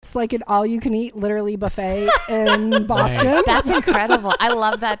It's like an all-you-can-eat, literally buffet in Boston. That's incredible. I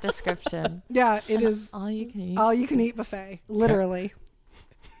love that description. Yeah, it is All you can eat. all-you-can-eat buffet, literally.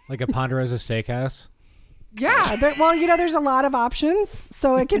 Like a Ponderosa Steakhouse. Yeah, there's a lot of options.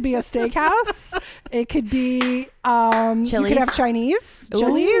 So it could be a steakhouse. It could be you could have Chinese,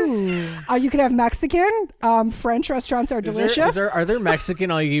 Chili's. You could have Mexican. French restaurants are delicious. Are there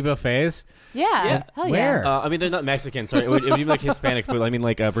Mexican all-you-can-eat buffets? Yeah. Hell Where? yeah. I mean, they're not Mexican. Sorry, it would be like Hispanic food. I mean,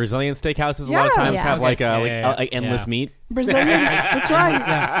 like Brazilian steakhouses a lot of Yes. times Yeah. have like Okay. endless meat. Brazilians. That's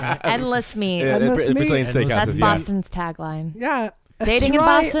right. Endless meat. Endless meat. Brazilian Endless steakhouses. That's Yeah. Boston's tagline. Yeah. that's Dating in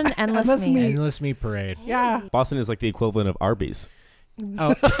right. Boston, endless meat. Endless meat parade. Yeah. Boston is like the equivalent of Arby's.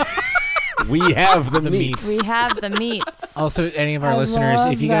 Oh, We have the The meats. We have the meats. also, any of our I listeners,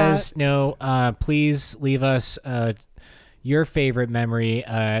 love if you that. guys know, please leave us your favorite memory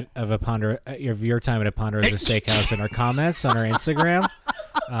of your time at a Ponderosa Steakhouse in our comments on our Instagram.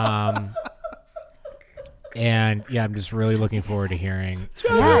 And yeah, I'm just really looking forward to hearing.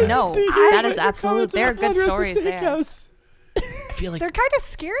 Yeah, no, that is absolute. There are good stories there. I feel like They're kind of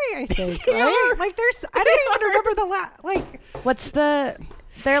scary, I think. Right? Like I don't even remember the What's the?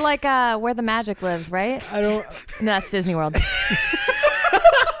 They're like where the magic lives, right? I don't. No, that's Disney World. Do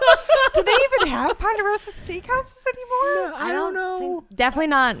they even have Ponderosa Steakhouses anymore? I don't know. Definitely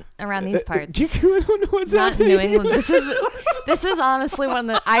not around these parts. I don't know what's Not in happening. New England. This is honestly one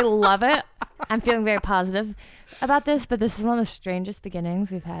of the. I love it. I'm feeling very positive about this, but this is one of the strangest beginnings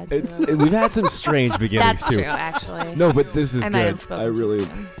we've had. We've had some strange beginnings That's too. true, actually. No, but this is I might have good. spoken I really,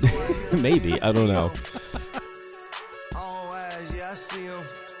 maybe I don't know. All eyes, yeah, I see him.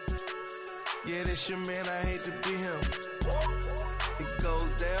 Yeah, this your man, I hate to be him. It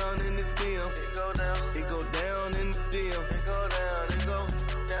goes down in the DM. It go down. It go down in the DM. It go down. It go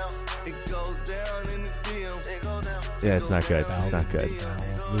down. It goes down in the DM. It go down. Yeah, it's not good. It's not good.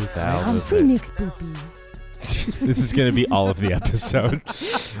 I'm Phoenix Poopy. This is going to be all of the episode.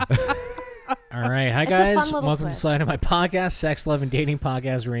 All right. Hi, It's a guys. fun little Welcome to twist. Slide on My Podcast, Sex, Love, and Dating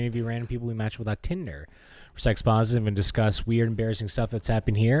Podcast, where I interview random people we match without Tinder. We're sex positive and discuss weird, embarrassing stuff that's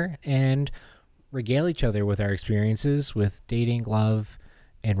happened here and regale each other with our experiences with dating, love,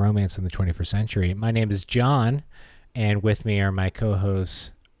 and romance in the 21st century. My name is John, and with me are my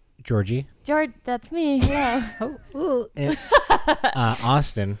co-hosts, Georgie, George, that's me. Hello. and,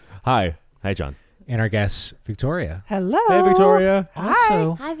 Austin, Hi. Hi, John. and our guest, Victoria. Hello. Hey, Victoria.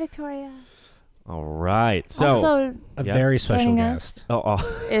 Also, Hi, Victoria. All right. So, Also a Yeah. very special Joining us.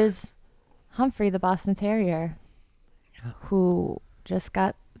 guest. is Humphrey, the Boston Terrier, who just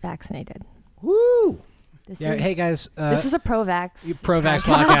got vaccinated. Woo! This Yeah, is, hey, guys. this is a pro-vax. Pro-vax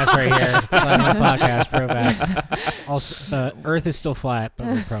podcast right here. Slide on My Podcast, Pro-vax. Also, Earth is still flat, but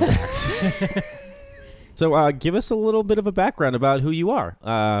we're pro-vax. so give us a little bit of a background about who you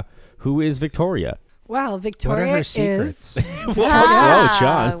are. Who is Victoria? Well, What are Victoria her is. secrets? Oh,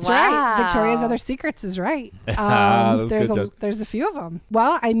 John. That's right. Wow. Victoria's other secrets is right. That's there's good, a John. there's a few of them.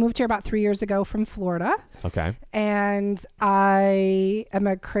 Well, I moved here about 3 years ago from Florida, Okay. and I am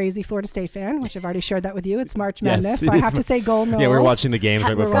a crazy Florida State fan, which I've already shared that with you. It's March Yes, Madness, it so I is. have to say go Noles. Yeah, we were watching the games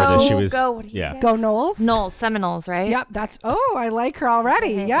right before go, this. She was. go. What do you yeah. guys- Go Knowles. Knowles, Seminoles, right? Yep, that's. Oh, I like her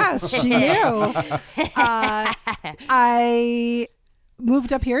already. Yes, she knew. I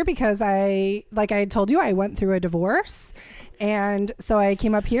moved up here because like I had told you, I went through a divorce. And so I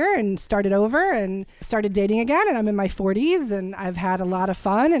came up here and started over and started dating again. And I'm in my 40s and I've had a lot of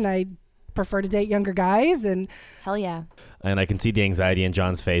fun and I prefer to date younger guys. And Hell yeah. And I can see the anxiety in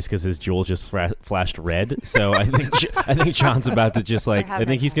John's face because his jewel just flashed red. So I think John's about to just like. I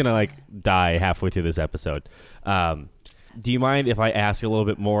think he's gonna like die halfway through this episode. Do you mind if I ask a little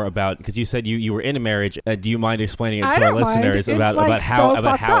bit more about, because you said you were in a marriage? Do you mind explaining it I to our don't mind. listeners It's, about like, how so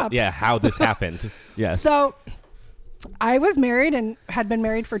fucked up. how this happened? Yes. so I was married and had been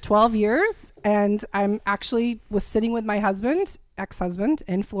married for 12 years. And I'm actually was sitting with my husband, ex-husband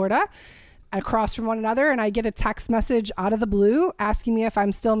in Florida, across from one another. And I get a text message out of the blue asking me if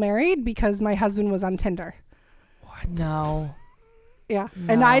I'm still married because my husband was on Tinder. No. Yeah.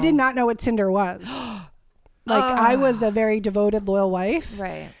 And I No. did not know what Tinder was. Like I was a very devoted, loyal wife.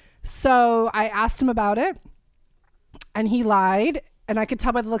 Right. So I asked him about it and he lied. And I could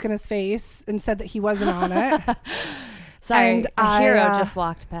tell by the look in his face and said that he wasn't on it. Sorry, And a hero I, just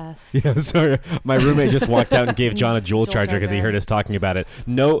walked past. Yeah, sorry. My roommate just walked out and gave John a jewel Jewel charger because he charger. heard us talking about it.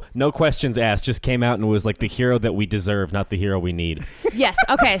 No questions asked. Just came out and was like the hero that we deserve, not the hero we need. Yes.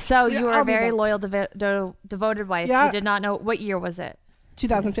 Okay. So Yeah, you were I'll a be very back. loyal, devoted wife. Yeah. You did not know what year was it.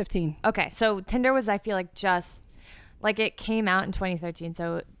 2015. Okay. So Tinder was, I feel like, just like it came out in 2013.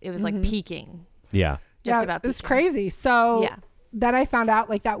 So it was like peaking. Yeah. Just about It's peaking. crazy. So Yeah. then I found out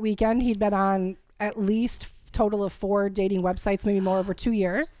like that weekend he'd been on at least total of 4 dating websites, maybe more, over 2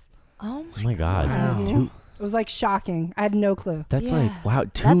 years. Oh Oh my God. It was like shocking. I had no clue. That's Yeah. like, wow,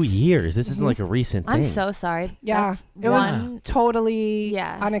 2 That's- years. This isn't like a recent thing. I'm so sorry. Yeah, That's it was one- totally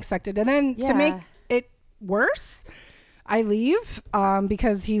Yeah. unexpected. And then to Yeah. make it worse, I leave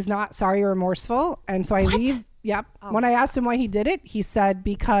because he's not sorry or remorseful. And so I leave. Yep. Oh When my I asked him why he did it, he said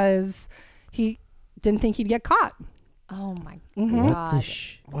because he didn't think he'd get caught. Oh my Mhm. What God. the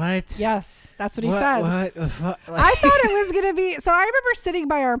What? Yes, that's what he said. What the fuck? I thought it was going to be. So I remember sitting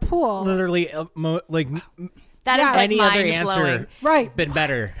by our pool. Literally, That is Yeah. like any other mind-blowing. answer Right. been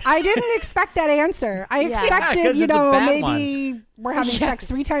better. I didn't expect that answer. I Yeah. expected, 'cause you it's a know, bad maybe we're having sex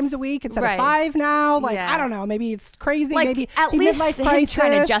 3 times a week instead Right. of 5 now. Like, Yeah. I don't know. Maybe it's crazy. Like, maybe at he least midlife him crisis.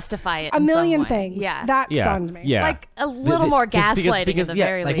 trying to justify it A in some million way. things. Yeah. That Yeah. stunned me. Yeah. Like a little more because- gaslighting because, at the yeah,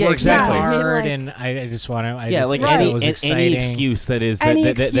 very like, least. Works Yeah. that I mean, hard, like- and I just want to. Yeah, just, like I thought any it was any exciting. excuse that is Any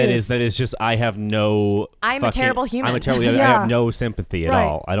that is excuse. that is just I have no. I'm a fucking- terrible human. I'm a terrible. I Yeah. have no sympathy at Right.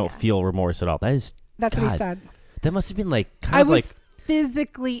 all. I don't feel remorse at all. That is. That's what he God, said. That must have been like kind I of was like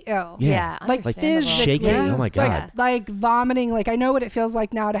physically ill. Yeah. Like understandable. physically. shaking? Oh my God. Like, like vomiting. Like I know what it feels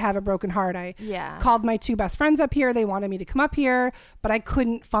like now to have a broken heart. I Yeah. called my 2 best friends up here. They wanted me to come up here, but I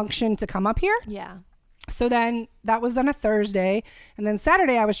couldn't function to come up here. Yeah. So then that was on a Thursday. And then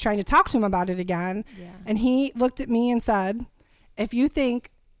Saturday, I was trying to talk to him about it again. Yeah. And he looked at me and said, if you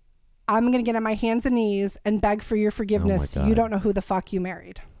think I'm going to get on my hands and knees and beg for your forgiveness, God. you don't know who the fuck you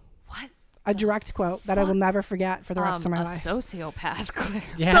married. What? A direct quote that I will never forget for the rest of my a life. sociopath. Clearly.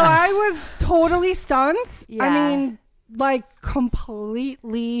 Yeah. So I was totally stunned. Yeah. I mean, like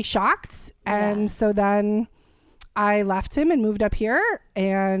completely shocked. And Yeah. so then I left him and moved up here.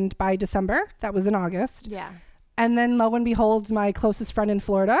 And by December, that was in August. Yeah. And then lo and behold, my closest friend in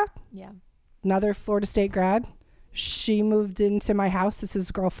Florida, Yeah. another Florida State grad, she moved into my house as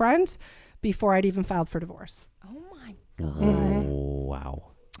his girlfriend before I'd even filed for divorce. Oh my God. wow.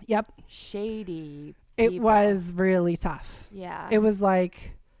 Yep. Shady. It people. was really tough. Yeah. It was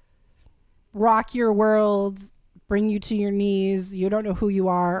like rock your world, bring you to your knees. You don't know who you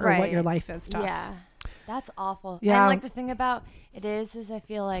are or what Right. your life is tough. Yeah. That's awful. Yeah. And like the thing about it is I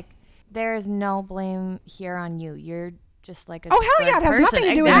feel like there is no blame here on you. You're just like a Oh, hell good yeah, it has person. nothing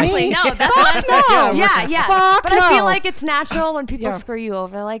to do with exactly. me. No, that's what I'm Fuck saying. no. Yeah, yeah. Fuck but I feel no. like it's natural when people Yeah. screw you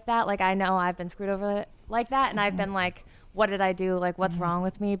over like that. Like I know I've been screwed over like that, and I've been like, what did I do? Like, what's wrong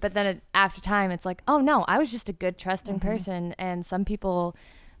with me? But then after time, it's like, oh no, I was just a good, trusting person, and some people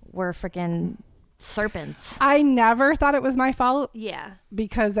were freaking serpents. I never thought it was my fault Yeah.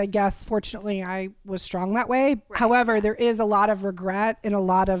 because I guess fortunately I was strong that way. Right. However, there is a lot of regret and a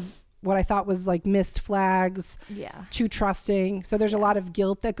lot of what I thought was like missed flags, Yeah. too trusting. So there's a lot of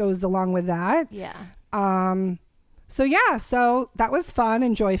guilt that goes along with that. Yeah. So yeah, so that was fun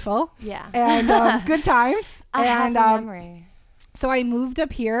and joyful Yeah. and good times. I and have a memory. so I moved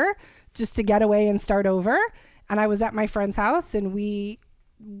up here just to get away and start over. And I was at my friend's house and we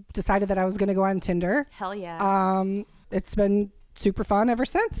decided that I was going to go on Tinder. Hell yeah. It's been super fun ever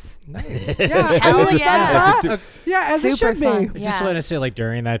since. Nice. Yeah, Hell it's been yeah. fun. Yeah, as it Super should fun. be. I just Yeah. want to say, like,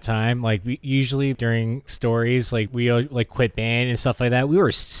 during that time, like, we usually during stories, like, we like quit band and stuff like that, we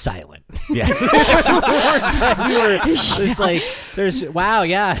were silent. Yeah. We were just like, there's, wow,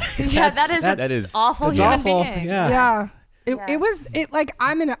 yeah. Yeah, that is that is awful It's human awful. being. Yeah. Yeah. It, Yeah. it was it like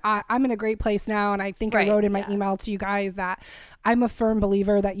I'm in a great place now, and I think Right, I wrote in my yeah. email to you guys that I'm a firm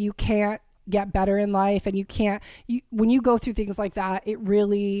believer that you can't get better in life, and you can't when you go through things like that, it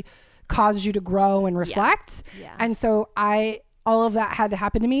really causes you to grow and reflect. Yeah. And so all of that had to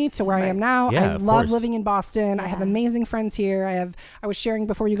happen to me to where I am now. Yeah, I of love course. living in Boston. I have Yeah. amazing friends here. I was sharing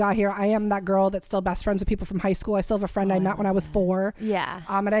before you got here. I am that girl that's still best friends with people from high school. I still have a friend I met when I was 4. Yeah.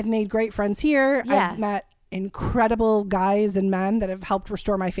 And I've made great friends here. Yeah. I've met incredible guys and men that have helped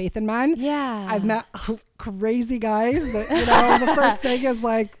restore my faith in men. Yeah. I've met crazy guys that, you know, the first thing is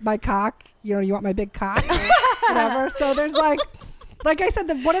like my cock, you know, you want my big cock, whatever. So there's like I said,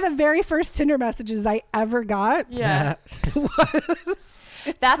 one of the very first Tinder messages I ever got Yeah. was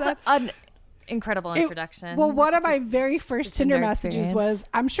That's an incredible introduction. Well, one of my very first Tinder Tinder messages experience. was,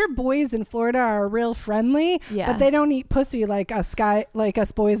 I'm sure boys in Florida are real friendly, Yeah. but they don't eat pussy like us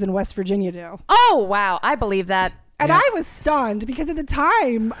boys in West Virginia do. Oh, wow. I believe that. And Yeah. I was stunned because at the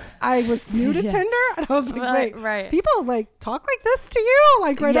time I was new to Yeah. Tinder, and I was like, Right, wait, right. people like talk like this to you,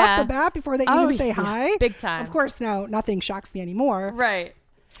 like right Yeah. off the bat before they Oh, even say yeah. hi. Big time. Of course, now nothing shocks me anymore. Right.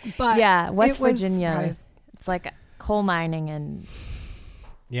 But Yeah. West it was- Virginia. guys, It's like coal mining and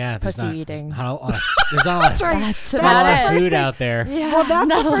Yeah, there's pussy not, eating. There's not a lot of, there's not a lot of, That's not a about lot of it. first food thing- out there. Yeah, Well, that's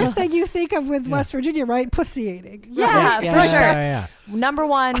no. the first thing you think of with West Virginia, right? Pussy eating. Yeah, Yeah, for sure. yeah. Number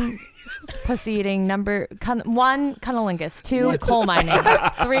one, pussy eating. One, cunnilingus. Two, coal mining.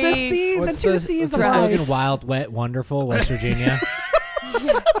 Three, The two C's what's of the slogan? life. Wild, wet, wonderful, West Virginia.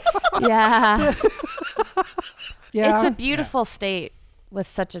 yeah. Yeah. It's a beautiful state with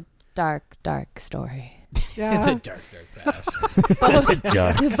such a dark, dark story. yeah. dark past.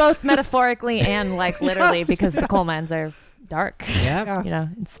 Both metaphorically and like literally because the coal mines are dark. Yeah. Yeah. You know,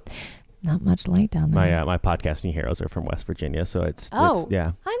 it's not much light down there. My podcasting heroes are from West Virginia, so it's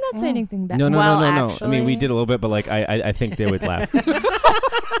yeah. I'm not saying anything bad. No. Well, I mean, actually, we did a little bit, but like I think they would laugh.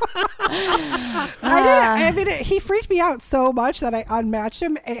 I mean, he freaked me out so much that I unmatched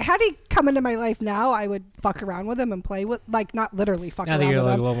him. Had he come into my life now, I would fuck around with him and play with, like, not literally fuck Now around that you're with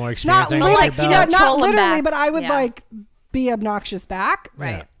like a him. little more Not experienced, literally, like, you know, not troll him literally, back. but I would Yeah. like be obnoxious back.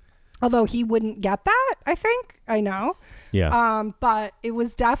 Right. Although he wouldn't get that, I think. I know. Yeah. But it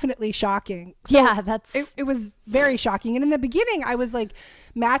was definitely shocking. So Yeah, that's it was very shocking. And in the beginning, I was like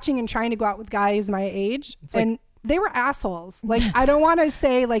matching and trying to go out with guys my age, and they were assholes. Like, I don't want to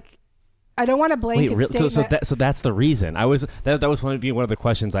say like, I don't want to blanket Wait, statement. so that's the reason. That was one of the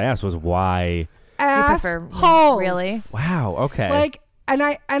questions I asked was why. prefer assholes. really? Wow. Okay. Like, and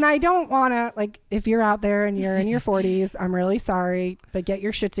I don't want to, like, if you're out there and you're in your 40s, I'm really sorry, but get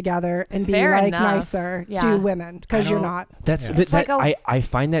your shit together and be Fair like enough. nicer Yeah. to women, because you're don't- not. That's Yeah. that, It's like I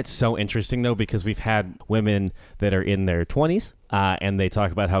find that so interesting though, because we've had women that are in their 20s and they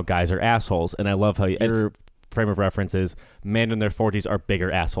talk about how guys are assholes, and I love how your frame of reference is men in their 40s are bigger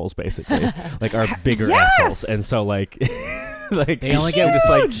assholes, basically. Like, are bigger Yes! assholes, and so like like They only get you're just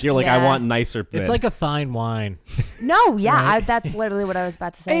like you're like I Yeah. want nicer men. It's like a fine wine. No, yeah, Right. that's literally what I was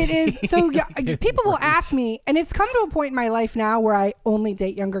about to say. It is. So yeah, people will ask me, and it's come to a point in my life now where I only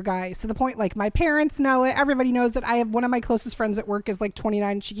date younger guys. To the point, like, my parents know it. Everybody knows that. I have one of my closest friends at work is like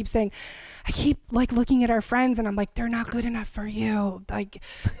 29. And she keeps saying, I keep like looking at our friends, and I'm like, they're not good enough for you. Like,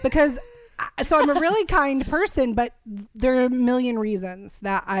 because so I'm a really kind person, but there are a million reasons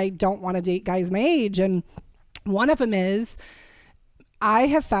that I don't want to date guys my age. And one of them is, I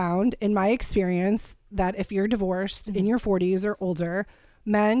have found in my experience that if you're divorced in your 40s or older,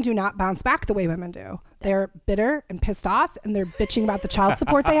 men do not bounce back the way women do. They're bitter and pissed off, and they're bitching about the child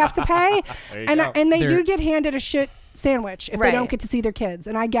support they have to pay. And they do get handed a shit sandwich if they don't Right. get to see their kids.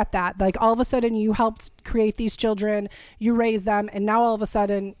 And I get that. Like, all of a sudden you helped create these children, you raise them, and now all of a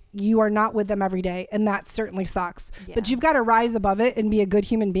sudden you are not with them every day. And that certainly sucks. Yeah. But you've got to rise above it and be a good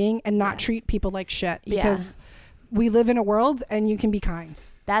human being and not treat people like shit, because we live in a world and you can be kind.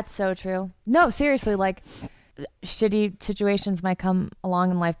 That's so true. No, seriously, like, shitty situations might come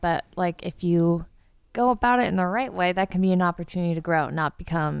along in life, but like, if you go about it in the right way, that can be an opportunity to grow, not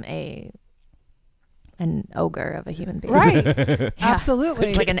become an ogre of a human being. Right. Absolutely.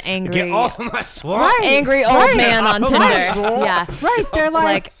 It's like an angry, get off of my swamp. Right. angry old man on Tinder. Yeah. Right. They're like,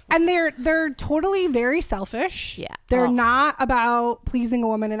 Like- and they're totally very selfish. Yeah. They're Oh. not about pleasing a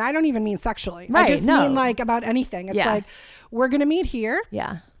woman. And I don't even mean sexually. I Right, just no. mean like about anything. It's Yeah. like, we're going to meet here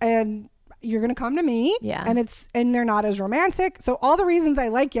Yeah. and you're going to come to me. Yeah. And they're not as romantic. So all the reasons I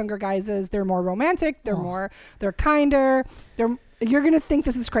like younger guys is they're more romantic. They're kinder. You're going to think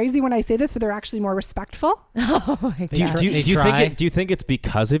this is crazy when I say this, but they're actually more respectful. Oh my They God. tr- Do they you try. think do you think it's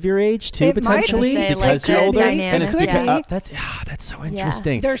because of your age too, It might potentially? be. Say, Because like, you're the older, and it's dynamic, because yeah. that's so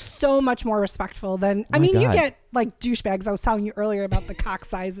interesting. They're so much more respectful than, I my mean, you God. get like douchebags. I was telling you earlier about the cock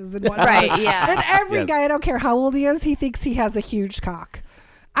sizes and whatnot. Right, yeah. And every Yes. guy, I don't care how old he is, he thinks he has a huge cock.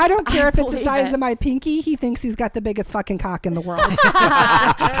 I don't care if it's the believe size it. of my pinky. He thinks he's got the biggest fucking cock in the world.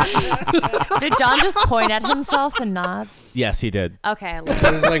 Did John just point at himself and nod? Yes, he did. Okay. I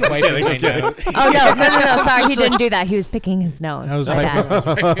was like wiping my nose. Oh no! Sorry, he didn't do that. He was picking his nose. I was My bad.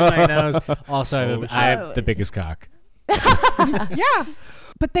 wiping my nose. Also, I have the biggest cock. Yeah.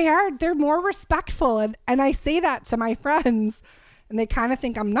 But they're more respectful. And I say that to my friends and they kind of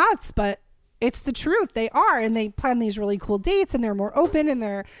think I'm nuts, but it's the truth. They are. And they plan these really cool dates and they're more open and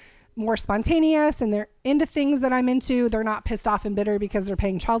they're more spontaneous and they're into things that I'm into. They're not pissed off and bitter because they're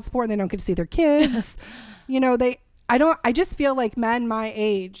paying child support and they don't get to see their kids. You know, I just feel like men my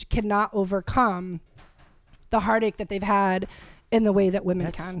age cannot overcome the heartache that they've had in the way that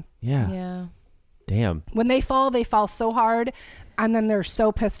women can. Yeah. Yeah. Damn. When they fall so hard and then they're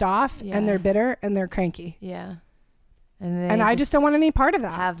so pissed off Yeah. and they're bitter and they're cranky. Yeah. And I just don't want any part of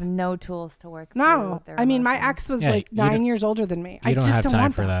that. have no tools to work No. through their I mean, my emotions. ex was Yeah, like you don't- 9 years older than me. You I don't just have don't time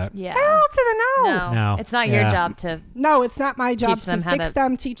want for that. Yeah. Hell to the no. No. It's not your Yeah. job to No, it's not my job Teach to them how fix to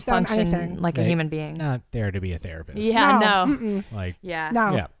them, teach them function anything. like a They- human being. Not there to be a therapist. Yeah, no. Mm-mm. Like, Yeah.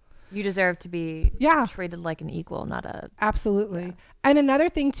 No. yeah. You deserve to be Yeah. treated like an equal, not a. Absolutely. And another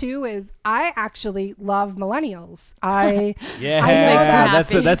thing too is I actually love millennials. I Yeah, I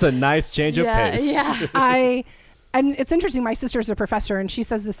know that. that's a nice change of pace. Yeah. and it's interesting, my sister's a professor and she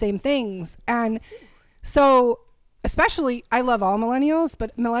says the same things. And so especially I love all millennials,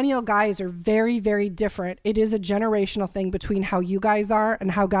 but millennial guys are very, very different. It is a generational thing between how you guys are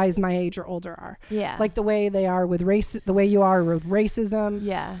and how guys my age or older are. Yeah. Like the way they are with race, the way you are with racism,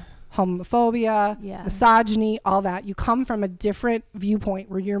 Yeah. homophobia, Yeah. misogyny, all that. You come from a different viewpoint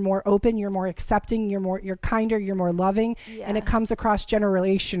where you're more open, you're more accepting, you're kinder, you're more loving, and it comes across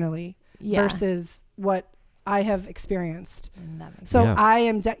generationally versus what I have experienced. So Yeah. I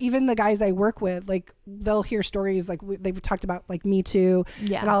am even the guys I work with, like they'll hear stories like they've talked about like Me Too,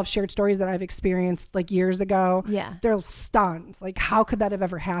 Yeah. and I'll have shared stories that I've experienced like years ago. Yeah. They're stunned, like how could that have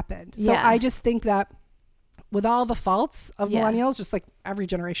ever happened? So Yeah. I just think that with all the faults of Yeah. millennials, just like every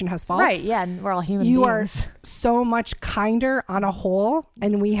generation has faults, Right. Yeah. And we're all human you beings. are so much kinder on a whole,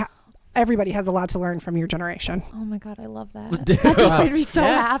 and everybody has a lot to learn from your generation. Oh my God. I love that. That just made me so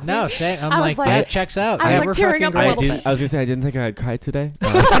Yeah, happy. No, I'm I was like, like- that checks out. I was Yeah, like we're tearing fucking up a great. little I was gonna say I didn't think I'd cry today.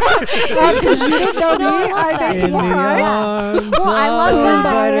 Because you didn't know me, I that. make In people the cry. arms Well, I love of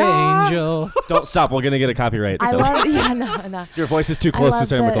that. an angel. Don't stop. We're gonna get a copyright. I love. Yeah. No. Your voice is too I close to love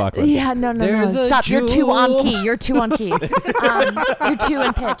Sarah that- McLachlan. Yeah, no. There's a Stop. You're too on jewel. key. You're too on key. You're too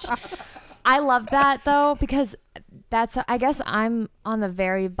in pitch. I love that though because I guess I'm on the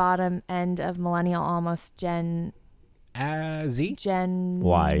very bottom end of millennial, almost Gen Z?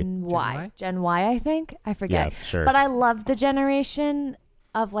 Y. Gen Y, I think. I forget. Yeah, sure. But I love the generation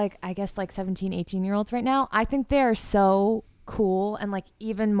of like, I guess like 17, 18-year-olds right now. I think they're so cool and like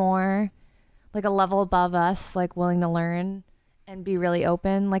even more like a level above us, like willing to learn and be really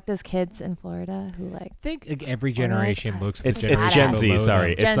open. Like those kids in Florida who like. I think like, every generation looks at the It's generation Gen Z. below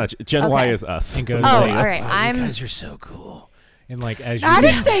Sorry, them it's not Gen Y okay. is us. and goes Oh, like, all right, "Oh, I'm- you guys are so cool. And like as you I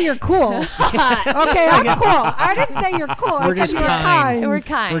didn't say you're cool. Okay, I'm cool. I didn't say you're cool. We're I just said you were kind. kind. We're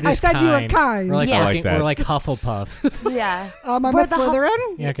kind. We're I just said you were kind. kind. We're like, Yeah. I like fucking, that. we're like Hufflepuff. Yeah. I'm a We're the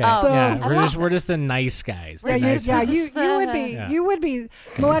Slytherin. Yeah, okay. Oh, yeah, I we're love just the nice guys. The Yeah, nice guys. you would be. Yeah. You would be.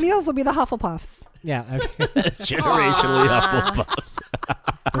 Millennials will be the Hufflepuffs. Yeah, okay. Generationally Aw.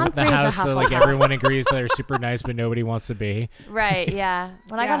 Hufflepuffs. the house that like everyone agrees they're super nice, but nobody wants to be. Right, yeah.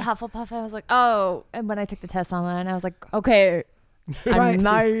 When I Yeah. got Hufflepuff, I was like, oh. And when I took the test online, I was like, okay, I'm Right.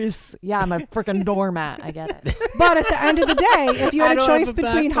 nice. Yeah, I'm a freaking doormat. I get it. But at the end of the day, if you I had a don't have choice a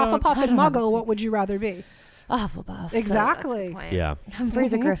between backbone. Hufflepuff and Muggle, what would you rather be? Hufflepuff. Exactly. So that's the point. Yeah.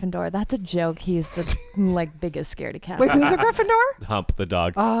 Humphrey's Mhm. a Gryffindor. That's a joke. He's the like biggest scaredy cat. Wait, who's a Gryffindor? Hump the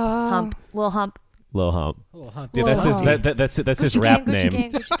dog. Hump. Little Hump. Lil Hump. Little Humpty. Yeah, Lil that's his. Hump. That's his Gucci rap gang, Gucci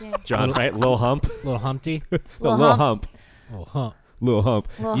name. gang, Gucci gang. John, right? Lil Hump. Little Humpty. No, Lil Lil Hump. Hump. Oh, huh. Lil Hump.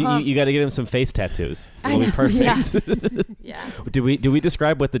 Lil You, Hump. you got to get him some face tattoos. I It'll be know, perfect. Yeah. Do we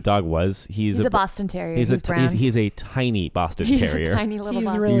describe what the dog was? He's a Boston Terrier. He's brown. he's a tiny Boston He's Terrier. a tiny little He's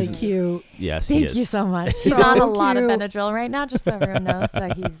Boston really Terrier. cute. Yes, he Thank is. you so much. He's So on a lot of cute. Benadryl right now, just so everyone knows. So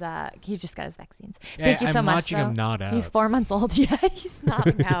he just got his vaccines. Thank you I'm so much. watching though. him nod out. He's 4 months old. Yeah, he's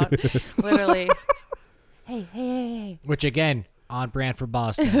nodding out. Literally. Hey. Which again, on brand for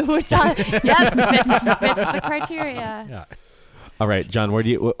Boston. Which, yeah, fits the criteria. Yeah. All right, John. Where do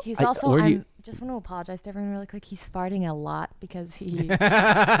you? He's I- also, where do you? just want to apologize to everyone really quick. He's farting a lot because he. It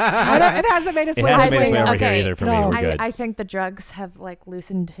hasn't made its It way hasn't this made its way way over yet. here Okay, either for no. me. We're good. I think the drugs have like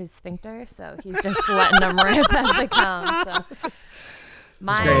loosened his sphincter, so he's just letting them rip as they come. So.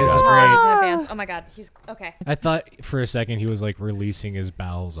 My great, this is apologies great. in advance. Oh my God, he's okay. I thought for a second he was like releasing his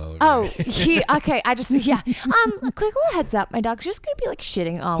bowels over. Oh, okay. I just quick little heads up. My dog's just gonna be like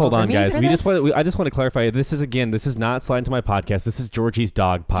shitting all Hold over on, me guys. for We this. just want. I just want to clarify. This is not Slide Into My Podcast. This is Georgie's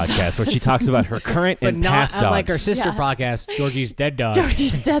Dog Podcast, where she talks about her current but and not past dogs. unlike our sister Yeah. podcast, Georgie's Dead Dog.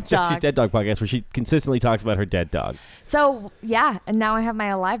 Georgie's dead dog. She's Dead Dog Podcast, where she consistently talks about her dead dog. So yeah, and now I have my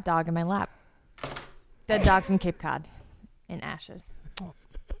alive dog in my lap. Dead dogs in Cape Cod, in ashes.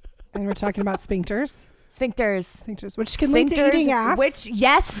 And we're talking about sphincters. Sphincters. Which can lead to Sphincters, eating ass. Which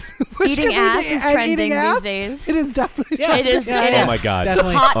yes, Which eating can lead ass to- is and trending eating ass? these days. It is definitely. Yeah. It is. Yeah, It yeah. is. Oh my god.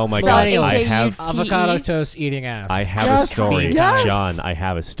 Definitely. Hot Oh my spell god. Millennials. I have. H-U-T-E. Avocado toast eating ass. I have Yes. a story, Yes. John. I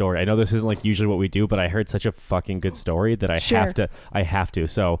have a story. I know this isn't like usually what we do, but I heard such a fucking good story that I Sure. have to.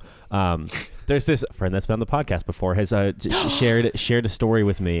 So, There's this friend that's been on the podcast before has shared a story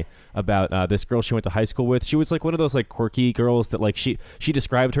with me about this girl she went to high school with. She was like one of those like quirky girls that like she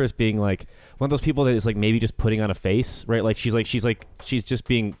described her as being like one of those people that is like maybe just putting on a face, right? Like she's just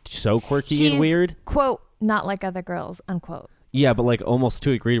being so quirky and weird. Quote, not like other girls, unquote. Yeah, but like almost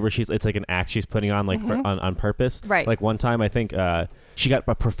to a degree where it's like an act she's putting on like on purpose. Right. Like one time I think she got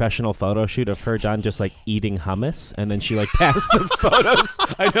a professional photo shoot of her done just like eating hummus, and then she like passed the photos.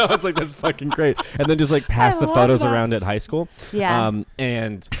 I know, I was like, that's fucking great. And then just like passed the photos around at high school. Yeah.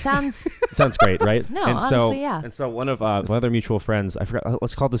 And sounds great, right? No, and honestly, yeah. And so one of my other mutual friends, I forgot,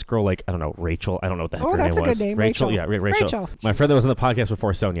 let's call this girl like, I don't know, Rachel. I don't know what the heck her name was. Oh, that's a good name. Rachel. Yeah, Rachel. My friend that was on the podcast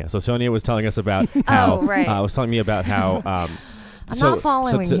before, Sonia. So Sonia was telling us about how was telling me about how I'm not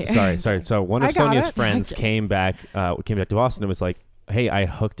following you. Sorry. So one of Sonia's friends came back to Boston and was like, "Hey, I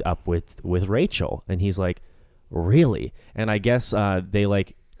hooked up with Rachel," and he's like, "Really?" And I guess they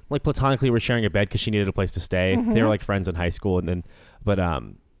like platonically were sharing a bed because she needed a place to stay. They were like friends in high school, and then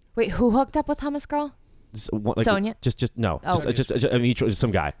wait, who hooked up with Hummus Girl? Sonia? Just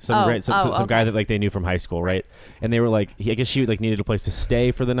some guy, some guy that like they knew from high school, right? And they were like, I guess she like needed a place to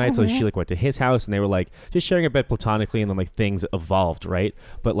stay for the night, so she like went to his house, and they were like just sharing a bed platonically, and then like things evolved, right?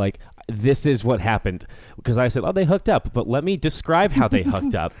 But like this is what happened, because I said, oh, they hooked up, but let me describe how they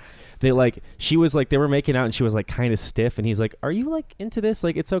hooked up. They were making out, and she was like kind of stiff, and he's like, are you like into this?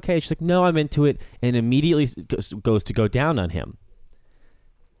 Like, it's okay. She's like, no, I'm into it, and immediately goes to go down on him,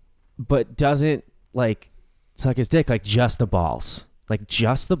 but doesn't like suck his dick, like just the balls.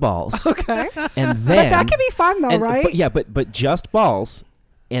 Okay. And then but that can be fun though, right? But just balls,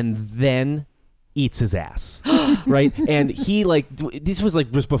 and then eats his ass. Right? And he like this was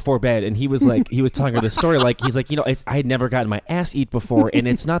like just before bed, and he was like he was telling her the story, like he's like, I had never gotten my ass eat before, and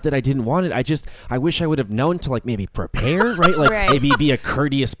it's not that I didn't want it, I wish I would have known to like maybe prepare, right? Like maybe be a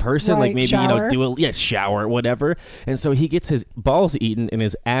courteous person, like maybe shower. Do a shower, whatever. And so he gets his balls eaten and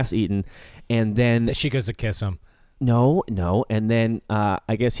his ass eaten, and then she goes to kiss him. No, and then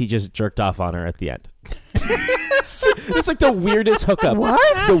I guess he just jerked off on her at the end. It's like the weirdest hookup.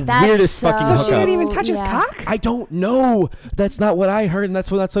 What? Weirdest fucking hookup. So she didn't even touch his cock? I don't know. That's not what I heard, and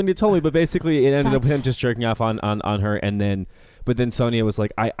that's what Sonia told me. But basically, it ended up with him just jerking off on her, and then. But then Sonia was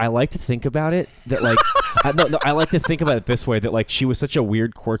like, I like to think about it that like, I like to think about it this way, that like she was such a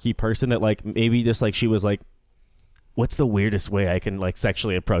weird, quirky person that like maybe just like she was like, what's the weirdest way I can like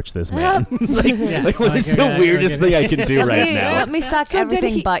sexually approach this man? What is the weirdest thing I can do right now? Let me suck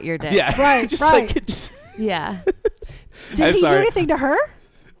everything but your dick. Yeah, right. Like, yeah. Did he do anything to her?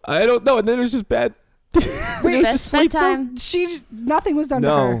 I don't know. And then it was just bad. Wait, just sleep time. Nothing was done to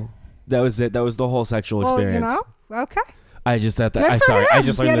her. No, that was it. That was the whole sexual experience. Okay. I just thought that. I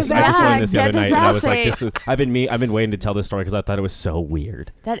just learned this. I just learned this the other night, and I was like, "This is." I've been waiting to tell this story because I thought it was so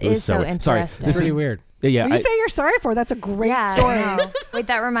weird. That is so interesting. Sorry, it's pretty weird. Yeah. You say you're sorry for? That's a great story. Wait,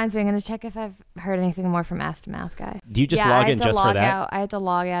 that reminds me. I'm gonna check if I've heard anything more from Ass to Mouth guy. Do you just log in just for that? I had to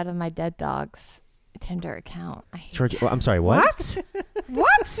log out of my dead dog's Tinder account. I'm sorry. What?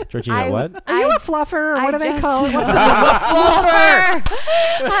 What? Georgina, what? Are you a fluffer? Or what do they call it? Fluffer.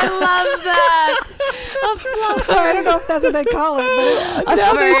 I love that. A fluffer. I don't know if that's what they call it, but a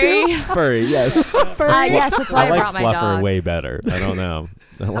furry. Furry, yes. Furry. Yes, that's why I brought my dog. I like fluffer way better. I don't know.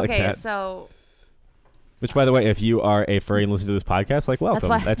 I like that. Okay, so. Which, by the way, if you are a furry and listen to this podcast, like, welcome.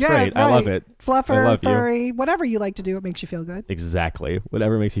 That's great. Right. I love it. Fluffer, furry, whatever you like to do, it makes you feel good. Exactly.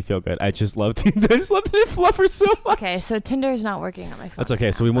 Whatever makes you feel good. I just love the fluffer so much. Okay, so Tinder is not working on my phone. That's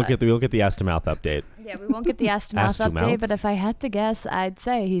okay. So we won't get the ass to mouth update. Yeah, we won't get the ass to mouth update. But if I had to guess, I'd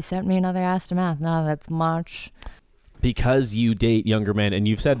say he sent me another ass to mouth. No, that's much. Because you date younger men, and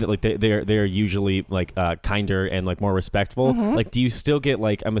you've said that like they're usually like kinder and like more respectful. Like, do you still get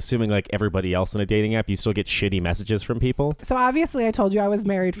like, I'm assuming like everybody else in a dating app, you still get shitty messages from people? So obviously, I told you I was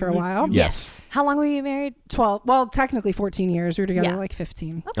married for a while. Yes. How long were you married? 12. Well, technically 14 years. We were together like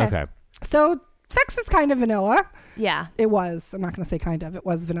 15. Okay. So sex was kind of vanilla. Yeah. It was. I'm not going to say kind of. It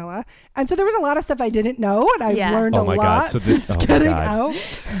was vanilla. And so there was a lot of stuff I didn't know, and I've learned a lot since getting out.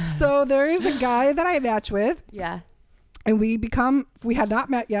 So there is a guy that I match with. Yeah. And we had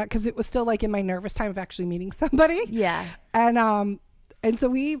not met yet because it was still like in my nervous time of actually meeting somebody. Yeah. And so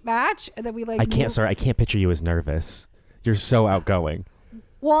we match, and then we like. I can't picture you as nervous. You're so outgoing.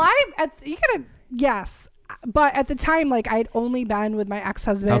 Well, yes. But at the time, like, I'd only been with my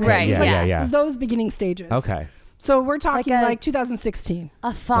ex-husband. Okay. Right. Yeah. It was those beginning stages. Okay. So we're talking like 2016.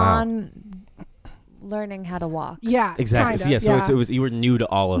 A fun learning how to walk. Yeah. Exactly. Kind of, So it was you were new to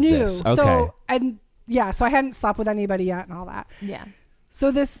all of this. Okay. So so I hadn't slept with anybody yet and all that. Yeah.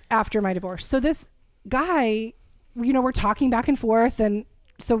 So this after my divorce. So this guy, we're talking back and forth, and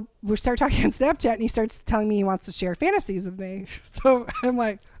so we start talking on Snapchat, and he starts telling me he wants to share fantasies with me. So I'm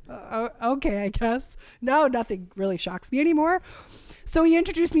like, okay, I guess. No, nothing really shocks me anymore. So he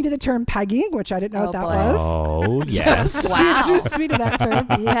introduced me to the term pegging, which I didn't know what that was. Oh, yes. Wow. He introduced me to that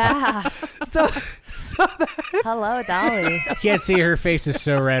term. Yeah. So Hello, Dolly. You can't see her face is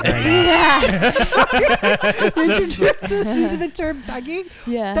so red right now. he introduces me to the term pegging.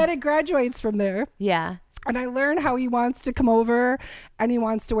 Yeah. Then it graduates from there. Yeah. And I learned how he wants to come over, and he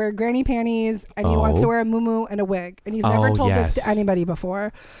wants to wear granny panties, and he wants to wear a muumuu and a wig. And he's never told this to anybody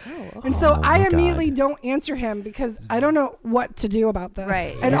before. And so I immediately don't answer him because I don't know what to do about this.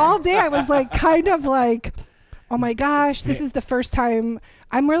 Right. And all day I was like, kind of like, oh my gosh, this is the first time.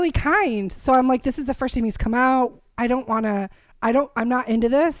 I'm really kind. So I'm like, this is the first time he's come out. I'm not into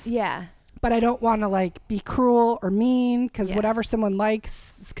this. Yeah. But I don't want to like be cruel or mean because whatever someone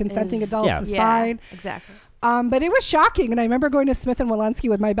likes, consenting adults is fine. Exactly. But it was shocking. And I remember going to Smith and Walensky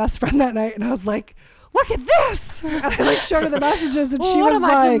with my best friend that night, and I was like, look at this. And I like showed her the messages, and she what was am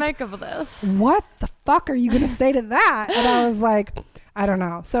I to like, make of this? what the fuck are you going to say to that? And I was like, I don't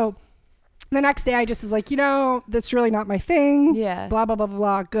know. So the next day I just was like, that's really not my thing. Yeah. Blah, blah, blah, blah,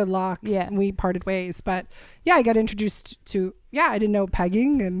 blah. Good luck. Yeah. And we parted ways. But yeah, I got introduced to, I didn't know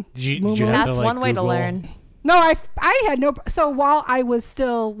pegging and Did you muumuus. have That's to, like, one way to Google- learn. No, I had no. So while I was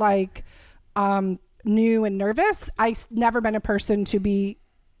still like new and nervous, never been a person to be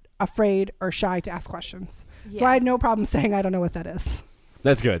afraid or shy to ask questions. So Yeah. I had no problem saying I don't know what that is.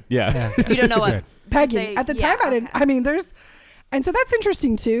 That's good. Yeah. You don't know what Pegging. say- At the yeah, time, I didn't. okay. I mean, and so that's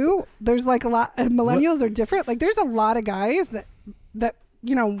interesting too. There's like a lot. Millennials are different. Like there's a lot of guys that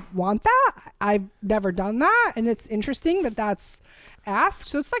want that. I've never done that, and it's interesting that that's asked.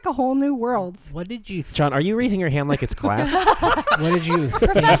 So it's like a whole new world. What did you John, are you raising your hand like it's class? what did you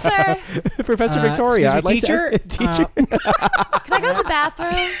Professor, Professor Victoria, excuse me, teacher? Teacher. can I go to the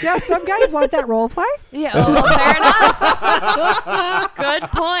bathroom? Yeah, some guys want that role play. Yeah, fair enough. Good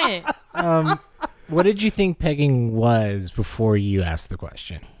point. what did you think pegging was before you asked the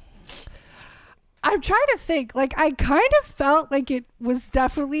question? I'm trying to think. Like, I kind of felt like it was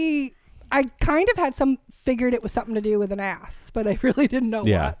definitely. I kind of figured it was something to do with an ass, but I really didn't know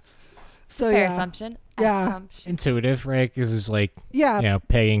what. So Fair yeah, assumption. Yeah. Assumption. Intuitive, right? Because it's like, yeah.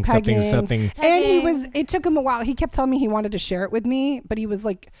 pegging Pegging. something. And it took him a while. He kept telling me he wanted to share it with me, but he was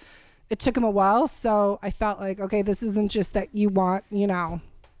like, it took him a while. So I felt like, okay, this isn't just that you want,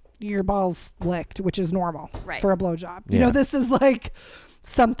 your balls licked, which is normal for a blowjob. Yeah. This is like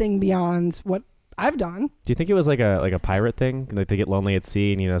something beyond what I've done. Do you think it was like a pirate thing? Like they get lonely at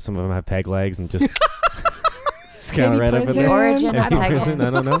sea, and some of them have peg legs and just scout right up in prison. there. Origin Maybe of pegging. prison, I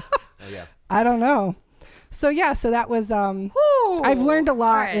don't know. I don't know. So yeah, so that was I've learned a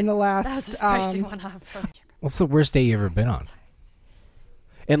lot in the last That was a spicy one. What's the worst date you ever been on?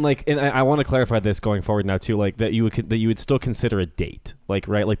 And I want to clarify this going forward now too, like that you would still consider a date, like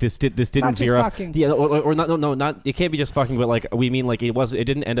right, like this didn't Not just veer off, fucking. yeah, or not. It can't be just fucking, but like we mean like it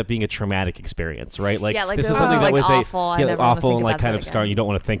didn't end up being a traumatic experience, right? Like Yeah, like this it is something was, that like, was awful. I never wanna awful think and like about kind that of scarring again. you don't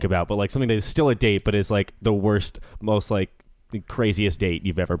want to think about, but like something that is still a date, but is like the worst, most like the craziest date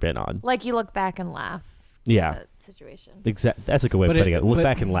you've ever been on. Like you look back and laugh. Yeah. At the situation. That's a good way of putting it. Look but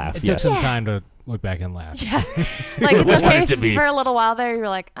back and laugh. It Yes. took some time to look back and laugh. Yeah. Like it's Want okay it to be. for a little while there. You're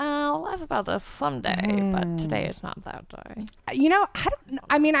like, I'll laugh about this someday, but today is not that day. I don't know.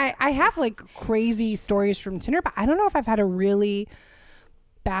 I mean, I have like crazy stories from Tinder, but I don't know if I've had a really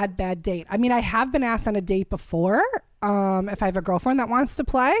bad date. I mean, I have been asked on a date before. If I have a girlfriend that wants to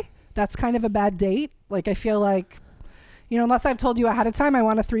play, that's kind of a bad date. Like, I feel like, unless I've told you ahead of time I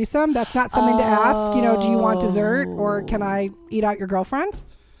want a threesome, that's not something to ask. Do you want dessert or can I eat out your girlfriend?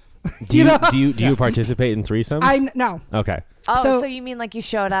 Do you participate in threesomes? No. Okay. Oh, so you mean like you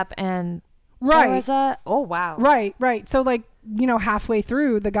showed up and Right. there was oh wow. Right. So like, halfway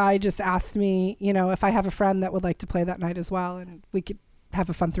through, the guy just asked me, if I have a friend that would like to play that night as well, and we could have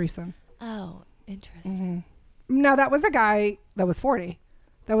a fun threesome. Oh, interesting. No, that was a guy that was 40.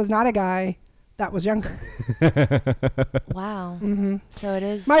 That was not a guy that was younger. Wow. Mm-hmm. So it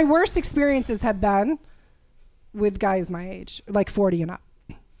is. My worst experiences have been with guys my age, like 40 and up.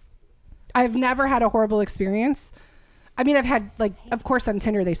 I've never had a horrible experience. I mean, I've had, like, of course on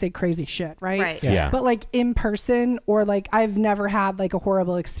Tinder they say crazy shit, right? Right. Yeah. But like in person, or like I've never had like a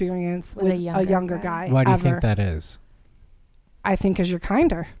horrible experience with a younger guy. Why do you ever. think that is? I think because you're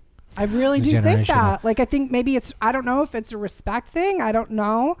kinder. I really It's do think generational. that. Like, I think maybe I don't know if it's a respect thing. I don't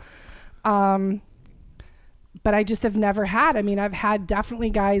know. But I just have never had. I mean, I've had definitely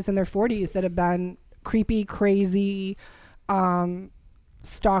guys in their 40s that have been creepy, crazy,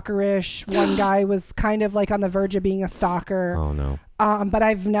 stalkerish. One guy was kind of like on the verge of being a stalker. Oh no. But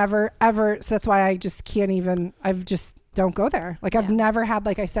I've never ever, so that's why I just can't even, I've just don't go there. Like I've never had,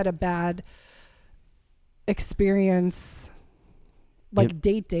 like I said, a bad experience, like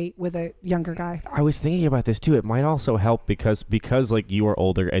date with a younger guy. I was thinking about this too. It might also help because like you are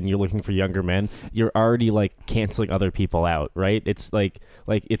older and you're looking for younger men, you're already like canceling other people out, right? It's like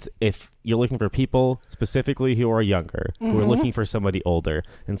it's if you're looking for people specifically who are younger, who are looking for somebody older,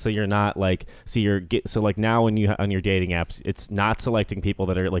 and so you're not like so like now when you on your dating apps, it's not selecting people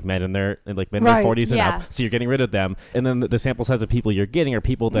that are like men in their 40s and up, so you're getting rid of them, and then the sample size of people you're getting are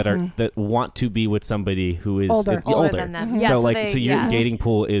people that are that want to be with somebody who is older than them. So so your dating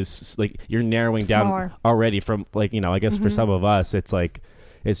pool is like you're narrowing Smaller. down already from like I guess for some of us it's like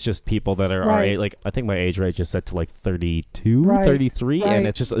it's just people that are our age. Like I think my age range is set to like 32, 33, and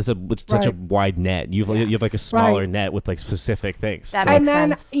it's just it's such a wide net. You have like a smaller net with like specific things. That And makes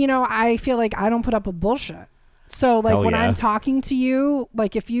then sense. I feel like I don't put up with bullshit. So like when I'm talking to you,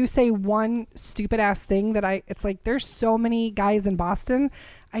 like if you say one stupid ass thing that it's like there's so many guys in Boston,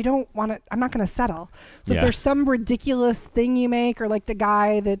 I don't want to. I'm not going to settle. So if there's some ridiculous thing you make, or like the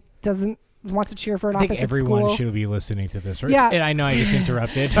guy that doesn't want to cheer for an opposite school. I think everyone should be listening to this, right? Yeah. And I know I just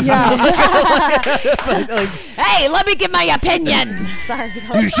interrupted. Yeah. But, like, Hey, let me give my opinion. Sorry.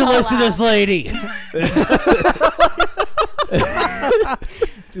 you should listen to this lady.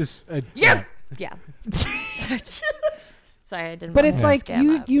 Yeah. Sorry, I didn't. But want it's to like scam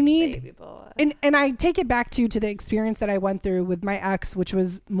you up need, people. and I take it back to the experience that I went through with my ex, which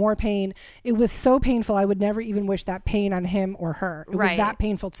was more pain. It was so painful. I would never even wish that pain on him or her. It was that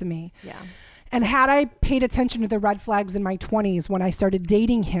painful to me. Yeah. And had I paid attention to the red flags in my 20s when I started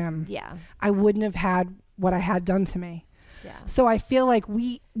dating him, I wouldn't have had what I had done to me. Yeah. So I feel like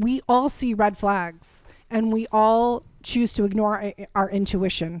we all see red flags, and we all choose to ignore our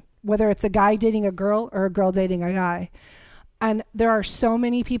intuition, whether it's a guy dating a girl or a girl dating a guy. And there are so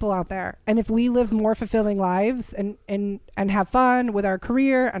many people out there. And if we live more fulfilling lives and have fun with our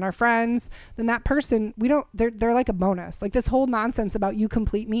career and our friends, then that person, they're like a bonus. Like this whole nonsense about you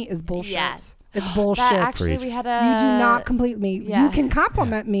complete me is bullshit. Yeah. It's bullshit. Actually, we had you do not complete me. Yeah. You can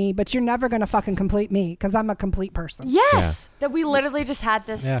compliment me, but you're never going to fucking complete me because I'm a complete person. Yes. Yeah. That we literally just had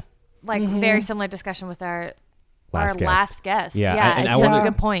this very similar discussion with our last guest. Yeah, it's such a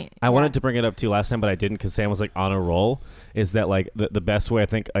good point. I wanted to bring it up too last time, but I didn't because Sam was like on a roll. Is that like the best way? I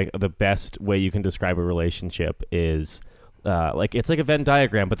think like the best way you can describe a relationship is like it's like a Venn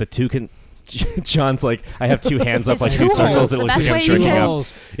diagram, but the two can. John's like, I have two hands up like two circles. It looks like I'm jerking up.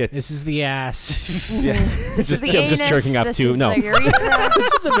 Yeah. This is the ass. Yeah, I'm just jerking off two. No,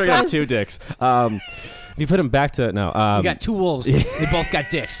 just jerking off two dicks. You put them back to no. You got two wolves. They both got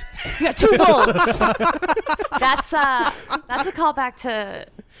dicks. You got two wolves. That's a callback to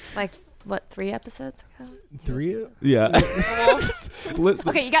like what 3 episodes ago? 3? Yeah.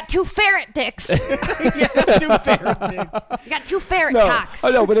 Okay, you got 2 ferret dicks. Two ferret dicks. You got 2 ferret cocks.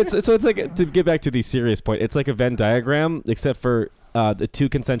 I know, but it's like to get back to the serious point. It's like a Venn diagram, except for the 2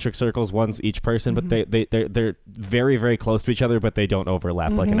 concentric circles, one's each person, but they're very, very close to each other, but they don't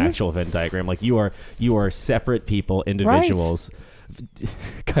overlap like an actual Venn diagram. Like you are separate people, individuals. Right.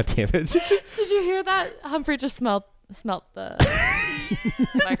 God damn it! Did you hear that? Humphrey just smelt the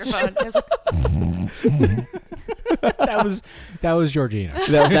microphone. He was like, that was Georgina.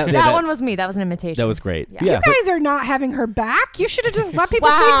 that one was me. That was an imitation. That was great. Yeah. You guys are not having her back. You should have just let people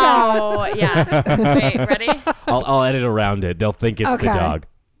think wow. Yeah. Wait, ready? I'll edit around it. They'll think it's the dog.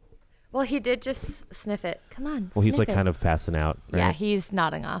 Well, he did just sniff it. Come on. Well, he's like kind of passing out. Right? Yeah, he's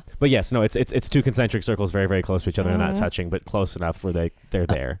nodding off. But yes, no, it's 2 concentric circles, very, very close to each other, and not touching, but close enough where they're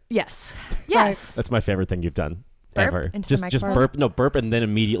there. Yes. Yes. That's my favorite thing you've done. Burp ever. into the Just microphone? burp, and then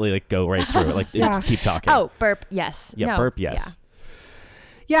immediately like go right through it. Like just keep talking. Oh, burp, yes. Yeah, no. burp, yes.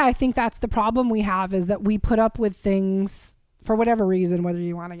 Yeah, I think that's the problem we have, is that we put up with things for whatever reason, whether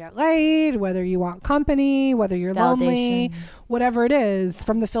you want to get laid, whether you want company, whether you're lonely, whatever it is,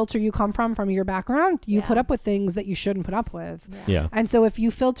 from the filter you come from your background, you put up with things that you shouldn't put up with. Yeah. And so if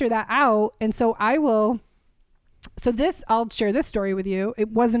you filter that out, and so I'll share this story with you. It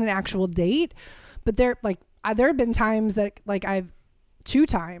wasn't an actual date, but there have been times that like I've 2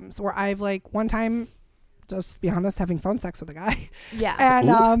 times where I've like one time, just to be honest, having phone sex with a guy. Yeah.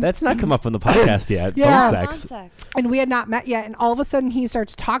 And that's not come up on the podcast yet. Yeah. Phone sex. And we had not met yet, and all of a sudden he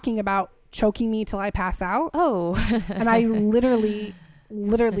starts talking about choking me till I pass out. Oh. And I literally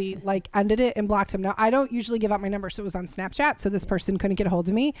like ended it and blocked him. Now I don't usually give out my number, so it was on Snapchat, so this person couldn't get a hold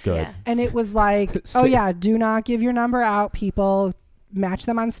of me. Good. Yeah. And it was like, oh yeah, do not give your number out, people. Match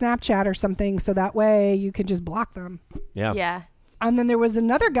them on Snapchat or something, so that way you can just block them. Yeah. Yeah. And then there was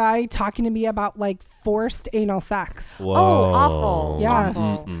another guy talking to me about like forced anal sex. Whoa. Oh, awful. Yes.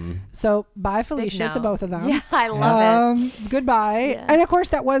 Awful. So bye, Felicia, to no. both of them. Yeah, I love it. Goodbye. Yeah. And of course,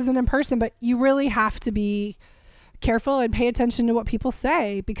 that wasn't in person, but you really have to be careful and pay attention to what people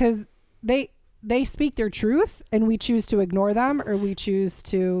say because they speak their truth, and we choose to ignore them or we choose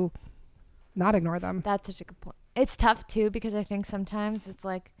to not ignore them. That's such a good point. It's tough too because I think sometimes it's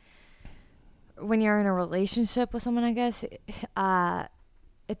like when you're in a relationship with someone, I guess,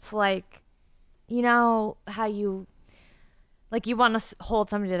 it's like, you know how you want to hold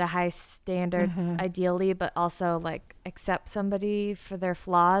somebody to high standards ideally, but also like accept somebody for their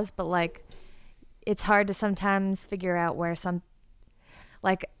flaws. But like, it's hard to sometimes figure out where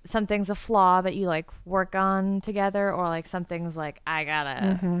something's a flaw that you like work on together, or like something's like, I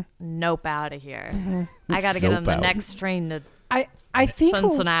gotta nope out of here. I gotta get Nope on the out. next train to I think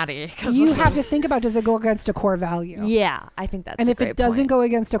Cincinnati. 'cause you this have to is- think about, does it go against a core value? Yeah, I think that's And a if it great doesn't point. go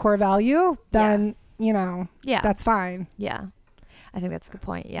against a core value, then, you know, Yeah. that's fine. Yeah. I think that's a good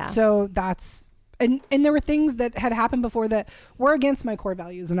point. Yeah. So that's, and there were things that had happened before that were against my core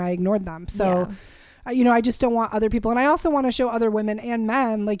values and I ignored them. So, you know, I just don't want other people. And I also want to show other women and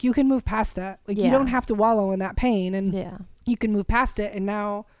men, like, you can move past it. Like, you Yeah. don't have to wallow in that pain, and yeah. you can move past it. And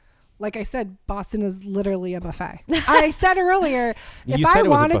now, like I said, Boston is literally a buffet. I said earlier, You if said I it was a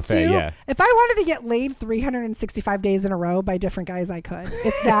wanted buffet, to, yeah. if I wanted to get laid 365 days in a row by different guys, I could.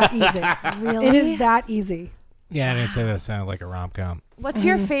 It's that easy. Really? It is that easy. Yeah, I didn't say that sounded like a rom-com. What's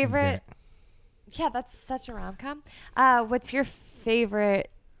your favorite? Yeah, that's such a rom-com. What's your favorite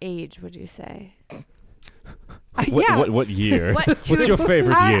age, would you say? What year? What, What's two- your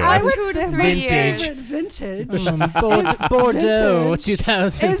favorite year? I would 2 to say 3 my years. favorite vintage Bordeaux, vintage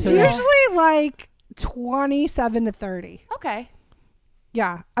 2000. is usually like 27 to 30. Okay.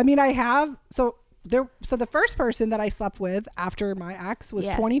 Yeah. I mean, I have, so the first person that I slept with after my ex was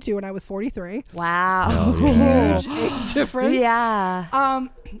Yeah. 22 and I was 43. Wow. Oh, yeah. Huge age difference. Yeah.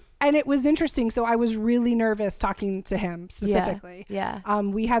 And it was interesting. So I was really nervous talking to him specifically. Yeah.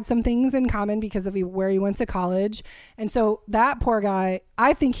 We had some things in common because of where he went to college. And so that poor guy,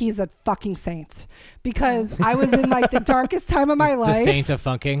 I think he's a fucking saint because I was in like the darkest time of my The life. saint of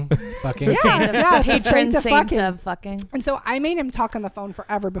fucking. Yeah, Saint of, yes, the patron saint of saint fucking. of fucking. And so I made him talk on the phone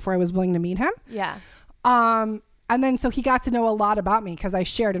forever before I was willing to meet him. Yeah. And then so he got to know a lot about me because I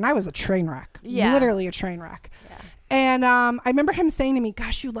shared, and I was a train wreck. Yeah. Literally a train wreck. Yeah. And I remember him saying to me,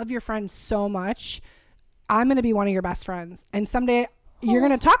 gosh, you love your friends so much. I'm going to be one of your best friends. And someday you're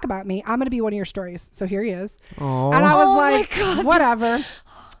going to talk about me. I'm going to be one of your stories. So here he is. Aw. And I was Oh my like, God. whatever.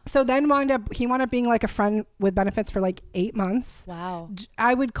 So then he wound up being like a friend with benefits for like 8 months. Wow.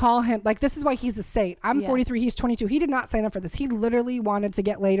 I would call him, like, this is why he's a saint. I'm Yeah. 43, he's 22. He did not sign up for this. He literally wanted to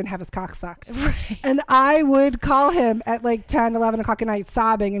get laid and have his cock sucked. And I would call him at like 10, 11 o'clock at night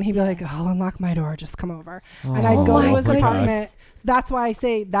sobbing, and he'd be like, I'll unlock my door, just come over. And I'd go Oh to my his God. apartment. So that's why I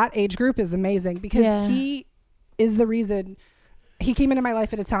say that age group is amazing because Yeah. he is the reason he came into my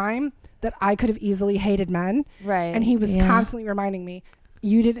life at a time that I could have easily hated men. Right. And he was Yeah. constantly reminding me,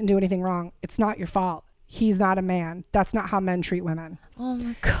 you didn't do anything wrong. It's not your fault. He's not a man. That's not how men treat women. Oh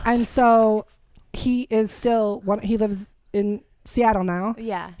my God. And so he is still he lives in Seattle now.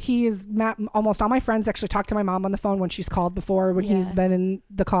 Yeah. He is almost all my friends actually talk to my mom on the phone when she's called before, when he's Yeah. been in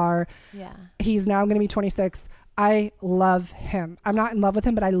the car. Yeah. He's now going to be 26. I love him. I'm not in love with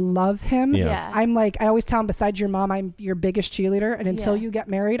him, but I love him. Yeah. Yeah. I'm like, I always tell him, besides your mom, I'm your biggest cheerleader. And until Yeah. you get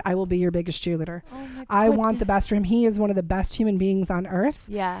married, I will be your biggest cheerleader. Oh my I want the goodness. best for him. He is one of the best human beings on earth.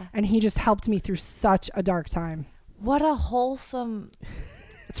 Yeah. And he just helped me through such a dark time. What a wholesome.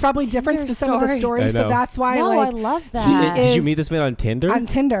 It's probably different Tinder to some of the story. stories. I So know. that's why, No, like, I love He that. Did you is- meet this man on Tinder? on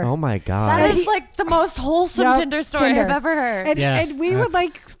Tinder. Oh my god. That And is he- like the most wholesome Yup, Tinder story Tinder. I've ever heard. And, Yeah, and we would that's-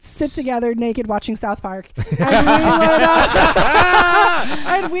 like sit together naked watching South Park.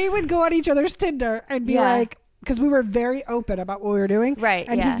 And we would go on each other's Tinder and be Yeah. like, because we were very open about what we were doing. Right,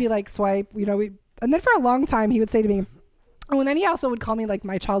 And yeah. he'd be like, swipe, and then for a long time he would say to me, oh, and then he also would call me like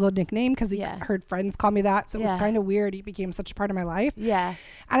my childhood nickname because he Yeah. heard friends call me that. So it was Yeah. kind of weird. He became such a part of my life. Yeah.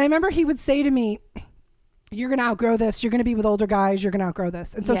 And I remember he would say to me, you're going to outgrow this. You're going to be with older guys. You're going to outgrow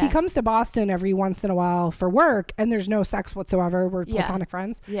this. And so he Yeah. comes to Boston every once in a while for work, and there's no sex whatsoever. We're Yeah. platonic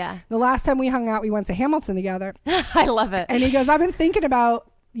friends. Yeah. The last time we hung out, we went to Hamilton together. I love it. And he goes, I've been thinking about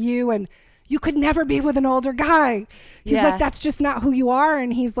you, and you could never be with an older guy. He's Yeah. like, that's just not who you are.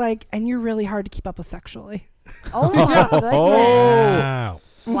 And he's like, and you're really hard to keep up with sexually. Oh my goodness. Wow.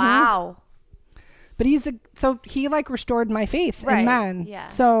 Wow. But so he like restored my faith Right, in men. yeah.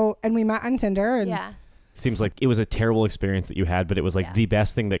 So, and we met on Tinder, and Yeah. seems like it was a terrible experience that you had, but it was like the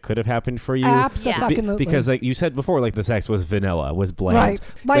best thing that could have happened for you. Absolutely. Because like you said before, like the sex was vanilla, was bland. Right.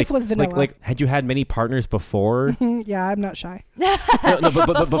 Life was vanilla. Like had you had many partners before? Yeah, I'm not shy. No,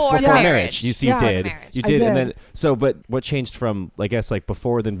 but before marriage. You Yes. did. Marriage. You I did. And did. then but what changed from, I guess, like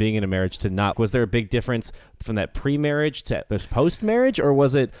before then being in a marriage to not? Was there a big difference from that pre-marriage to the post-marriage, or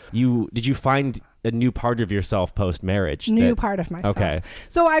was it did you find a new part of yourself post-marriage? New part of myself. Okay.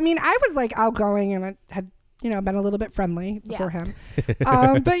 So I mean, I was like outgoing and I had been a little bit friendly before him.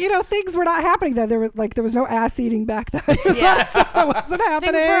 But things were not happening then. There was no ass eating back then. That wasn't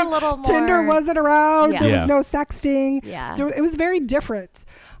happening. Things were a little more. Tinder wasn't around. Yeah. There was no sexting. Yeah. It was very different.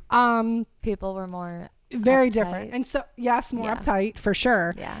 People were more. Very uptight. different. And so yes, more Yeah. uptight for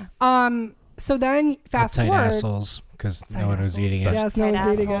sure. Yeah. So then fast Uptight forward. assholes because no Uptight one was assholes. eating it. Yes, no Tight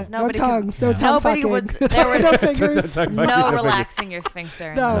one's eating assholes. it. No Nobody tongues. could- No tongue Nobody fucking. would. There was no fingers. no relaxing your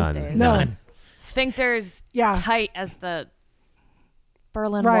sphincter. No. In those days. None. Sphincters Yeah. tight as the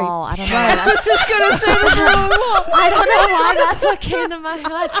Berlin Right. Wall. I don't know. Right. Why that's just gonna say the Berlin Wall. I don't know why that's what came to my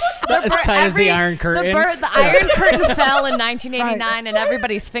head. As tight as the Iron Curtain. The Iron Curtain fell in 1989, and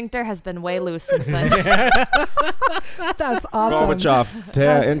everybody's sphincter has been way loose since then. That's awesome. Gorbachev,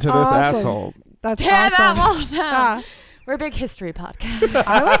 That's into this awesome. asshole. That's Tear that awesome. wall down. Yeah. We're a big history podcast.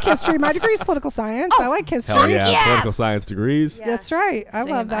 I like history. My degree is political science. I like history. Hell yeah, Yeah. political science degrees. Yeah. That's right. I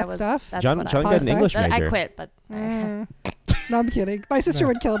Same, love that was- stuff. that's John what got I an English I major. quit, but No, I'm kidding. My sister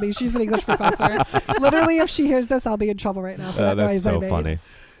would kill me. She's an English professor. Literally, if she hears this, I'll be in trouble right now for that That's noise I so made. funny.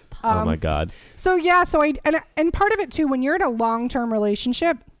 Oh my god. So yeah, so and part of it too, when you're in a long-term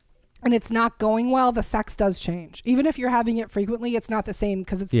relationship and it's not going well, the sex does change. Even if you're having it frequently, it's not the same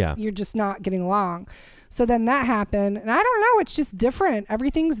because it's you're just not getting along. So then that happened, and I don't know, it's just different.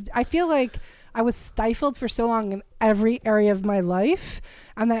 I feel like I was stifled for so long in every area of my life,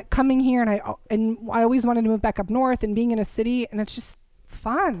 and that coming here and I always wanted to move back up north and being in a city, and it's just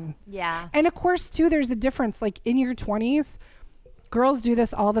fun. yeah. And of course too, there's a difference. Like in your 20s, girls do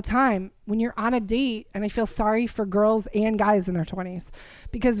this all the time. When you're on a date, and I feel sorry for girls and guys in their 20s,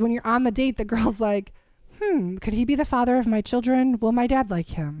 because when you're on the date, the girl's like, could he be the father of my children? Will my dad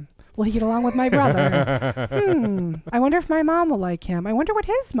like him? Will he get along with my brother? I wonder if my mom will like him. I wonder what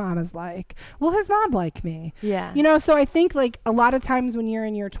his mom is like. Will his mom like me? Yeah. So I think like a lot of times when you're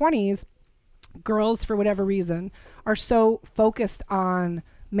in your 20s, girls, for whatever reason, are so focused on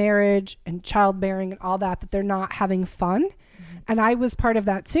marriage and childbearing and all that they're not having fun. And I was part of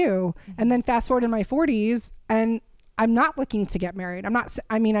that too. And then fast forward in my 40s, and I'm not looking to get married.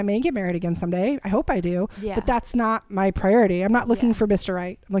 I may get married again someday. I hope I do. Yeah. But that's not my priority. I'm not looking for Mr.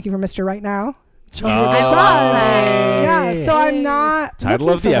 Right. I'm looking for Mr. Right now. I love that. Yeah. So I'm not. Title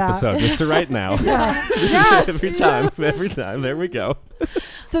looking of the for that. episode, Mr. Right Now. Yes. Every time. There we go.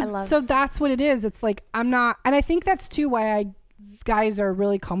 So that's what it is. It's like I'm not, and I think that's too why guys are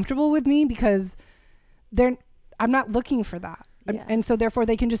really comfortable with me, because I'm not looking for that. Yeah. And so therefore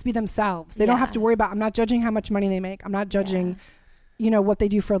they can just be themselves. They don't have to worry about, I'm not judging how much money they make. I'm not judging, what they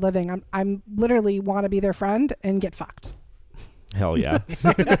do for a living. I'm literally want to be their friend and get fucked. Hell yeah.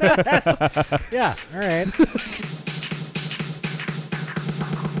 Yeah. All right.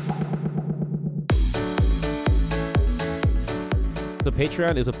 The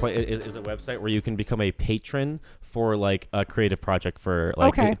Patreon is a website where you can become a patron for like a creative project for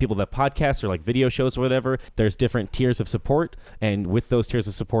like people that have podcasts or like video shows or whatever. There's different tiers of support, and with those tiers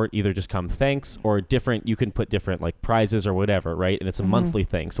of support either just come thanks or different, you can put different like prizes or whatever, right? And it's a monthly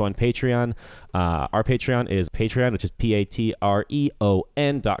thing. So on Patreon, our Patreon is Patreon, which is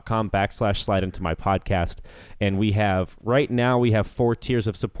patreon.com/slide into my podcast. And we have right now we have 4 tiers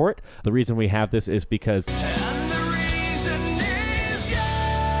of support. The reason we have this is because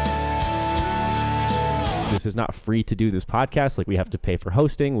this is not free to do this podcast. Like we have to pay for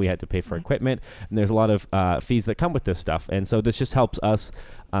hosting, we had to pay for equipment, and there's a lot of fees that come with this stuff. And so this just helps us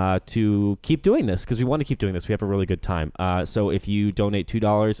to keep doing this because we want to keep doing this. We have a really good time. So if you donate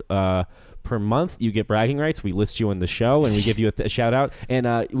 $2 per month, you get bragging rights. We list you on the show and we give you a shout out. And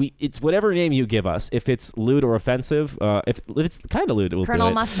it's whatever name you give us. If it's lewd or offensive, if it's kind of lewd, we'll Colonel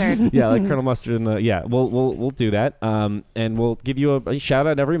do it. Mustard. Yeah, like Colonel Mustard in the we'll do that. And we'll give you a shout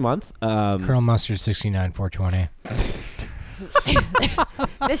out every month. Colonel Mustard 69420.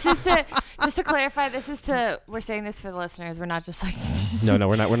 This is just to clarify. We're saying this for the listeners. We're not just like. No,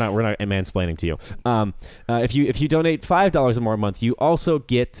 we're not mansplaining to you. If you donate $5 or more a month, you also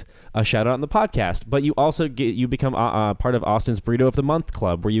get a shout out on the podcast, but you also become part of Austin's Burrito of the Month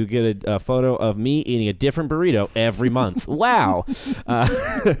Club, where you get a photo of me eating a different burrito every month. Wow!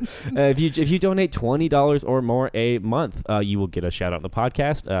 If you donate $20 or more a month, you will get a shout out on the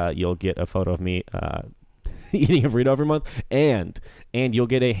podcast. You'll get a photo of me eating a burrito every month, and you'll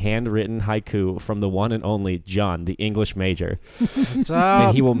get a handwritten haiku from the one and only John, the English major. What's up?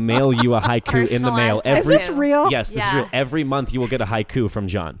 And he will mail you a haiku in the mail Personalized every. Is this real? Yes, this is Yeah. real. Every month you will get a haiku from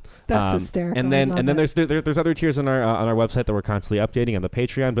John. That's hysterical. And I then love there's other tiers on our website that we're constantly updating on the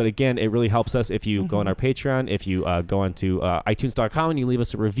Patreon. But again, it really helps us if you go on our Patreon, if you go onto iTunes.com and you leave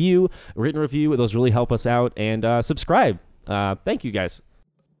us a written review. Those really help us out, and subscribe. Thank you guys.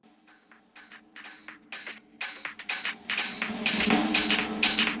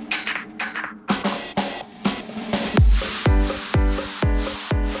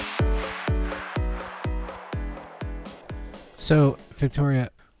 So,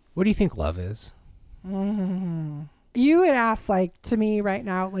 Victoria, what do you think love is? You would ask, like, to me right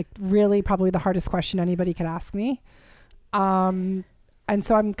now, like, really probably the hardest question anybody could ask me. And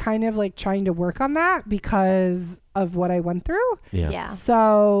so I'm kind of like trying to work on that because of what I went through. Yeah.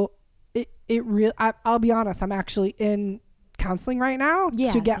 So I'll be honest, I'm actually in counseling right now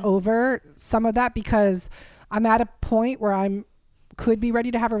to get over some of that, because I'm at a point where could be ready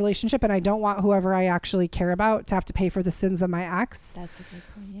to have a relationship, and I don't want whoever I actually care about to have to pay for the sins of my ex. That's a good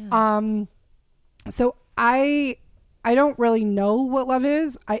point. Yeah. So I don't really know what love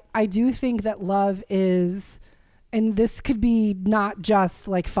is. I do think that love is, and this could be not just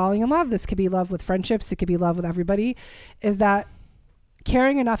like falling in love, this could be love with friendships, it could be love with everybody, is that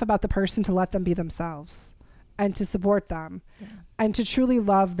caring enough about the person to let them be themselves and to support them and to truly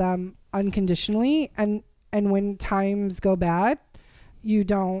love them unconditionally. And when times go bad, you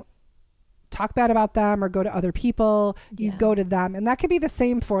don't talk bad about them or go to other people. You go to them. And that could be the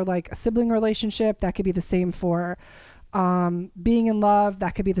same for like a sibling relationship. That could be the same for being in love.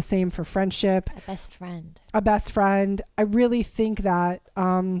 That could be the same for friendship. A best friend. I really think that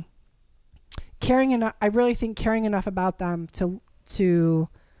caring enough about them to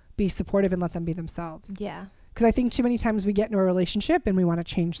be supportive and let them be themselves. Yeah. Because I think too many times we get into a relationship and we want to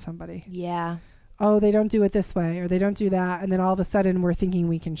change somebody. Yeah. Oh, they don't do it this way, or they don't do that, and then all of a sudden we're thinking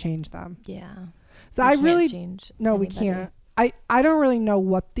we can change them. Yeah. So We I can't really change no, anybody. we can't. I don't really know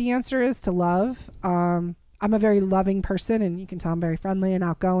what the answer is to love. I'm a very loving person, and you can tell I'm very friendly and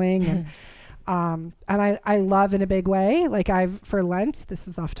outgoing, and I love in a big way. Like for Lent, this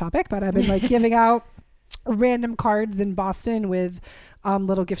is off topic, but I've been like giving out random cards in Boston with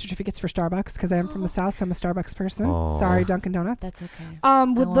little gift certificates for Starbucks, because I am from the South, so I'm a Starbucks person. Aww. Sorry, Dunkin' Donuts. That's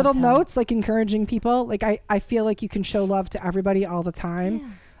okay. With little notes, like encouraging people. Like I feel like you can show love to everybody all the time. Yeah.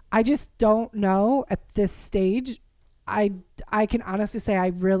 I just don't know at this stage. I can honestly say I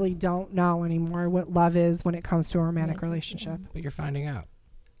really don't know anymore what love is when it comes to a romantic relationship. But you're finding out.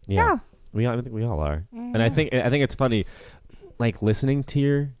 Yeah. I think we all are. And I think it's funny, like listening to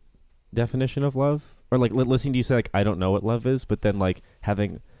your definition of love, or like listening to you say like I don't know what love is, but then like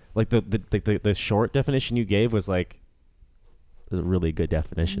having like the short definition you gave was like a really good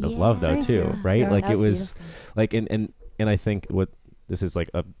definition of love though too, right? Yeah. Like That it was beautiful. like and I think what this is like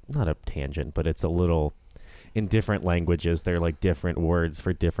not a tangent, but it's a little in different languages there are like different words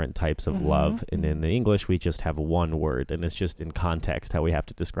for different types of love, and in the English we just have one word, and it's just in context how we have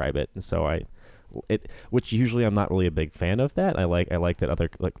to describe it. And so which usually I'm not really a big fan of that. I like that other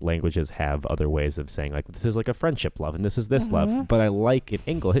like languages have other ways of saying like this is like a friendship love and this is this love. But I like in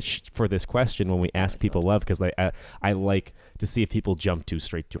English for this question when we ask people love, because I like to see if people jump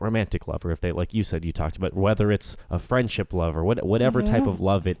straight to romantic love, or if they, like you said, you talked about whether it's a friendship love or whatever type of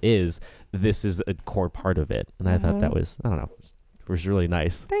love it is, this is a core part of it. And I thought that was, I don't know, it was really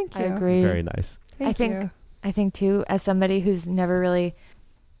nice. Thank you. I agree. Very nice. I think too, as somebody who's never really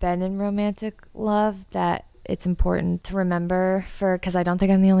been in romantic love, that it's important to remember because I don't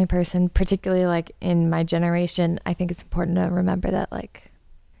think I'm the only person, particularly like in my generation. I think it's important to remember that like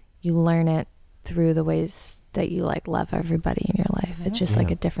you learn it through the ways that you like love everybody in your life. It's just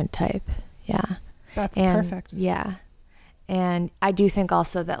like a different type. Yeah. That's And perfect. yeah. And I do think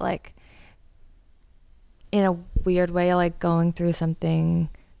also that like in a weird way, like going through something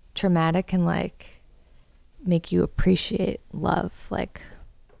traumatic can like make you appreciate love like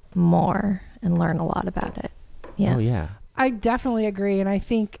more and learn a lot about it. Yeah. Oh yeah. I definitely agree. And I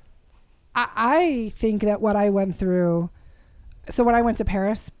think I think that what I went through, so when I went to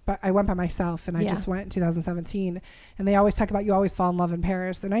Paris, but I went by myself, and I just went in 2017, and they always talk about you always fall in love in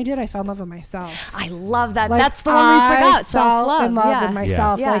Paris. And I did. I fell in love with myself. I love that. Like, That's the one we forgot. Fell Self-love. in love Yeah. with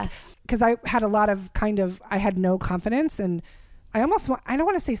myself. Yeah. Like, because I had a lot of I had no confidence, and I don't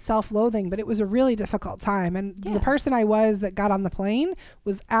want to say self-loathing, but it was a really difficult time. And the person I was that got on the plane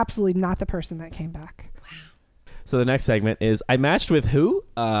was absolutely not the person that came back. So the next segment is I matched with who?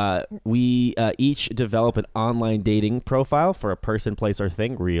 We each develop an online dating profile for a person, place, or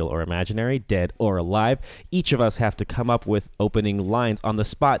thing, real or imaginary, dead or alive. Each of us have to come up with opening lines on the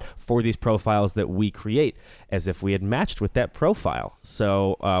spot for these profiles that we create, as if we had matched with that profile.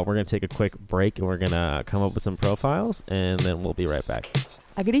 So we're going to take a quick break, and we're going to come up with some profiles, and then we'll be right back.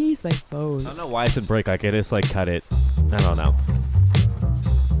 I gotta use my phone. I don't know why I said break. Like, I just, like, cut it. I don't know.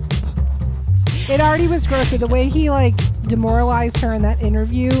 It already was gross, but the way he like demoralized her in that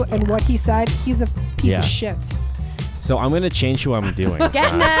interview and what he said, he's a piece of shit. So I'm gonna change who I'm doing.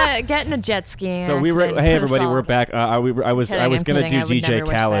 Getting a jet ski. So we were. Hey everybody, we're back. I was gonna do DJ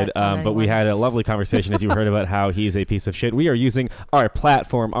Khaled, but we had a lovely conversation, as you heard, about how he's a piece of shit. We are using our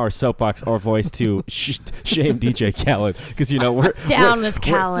platform, our soapbox, our voice to shame DJ Khaled, because we're down with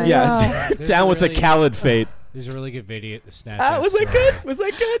Khaled. Down with the Khaled fate. There's a really good video at the Snapchat. Was that good? Was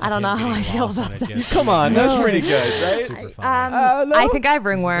that good? I don't know how I feel about that. Come on, that was pretty good, right? Super funny. I think I have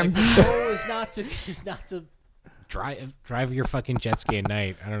ringworm. Is not to drive your fucking jet ski at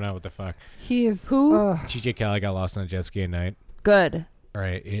night. I don't know what the fuck. He's who? DJ Khaled got lost on a jet ski at night. Good. All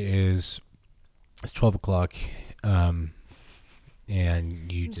right, it's 12 o'clock, and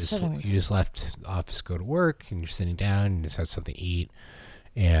you just left the office to go to work, and you're sitting down and just have something to eat,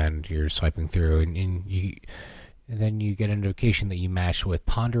 and you're swiping through, and then you get a notification that you matched with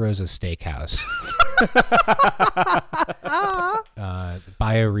Ponderosa Steakhouse. The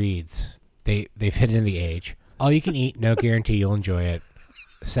bio reads, they've hit in the age. All you can eat, no guarantee you'll enjoy it.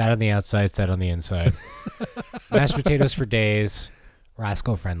 Sat on the outside, sat on the inside. Mashed potatoes for days.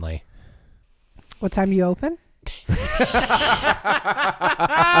 Rascal friendly. What time do you open?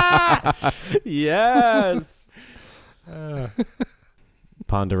 Yes.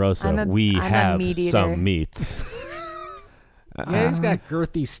 Ponderosa, we have some meats. Yeah, he's got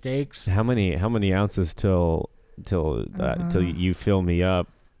girthy steaks. How many ounces till you fill me up?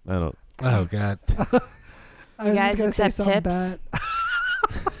 I don't. Oh God. I was just gonna say something bad.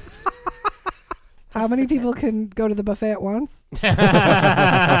 How many people can go to the buffet at once? That's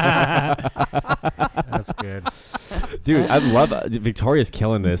good. Dude, I love Victoria's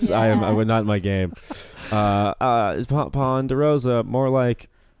killing this. Yeah. I would not in my game. Is Ponderosa more like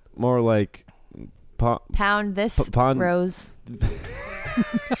pound this rose.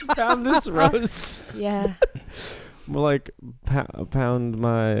 Pound this rose. Yeah. More like pound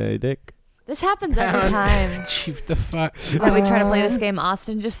my dick. This happens every time. Chief the fuck. When we try to play this game,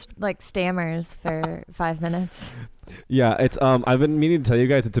 Austin just like stammers for 5 minutes. Yeah, it's I've been meaning to tell you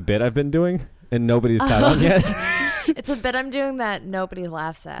guys it's a bit I've been doing and nobody's caught on yet. It's a bit I'm doing that nobody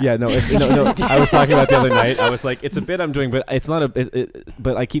laughs at. Yeah, no, I was talking about the other night. I was like, it's a bit I'm doing, but it's not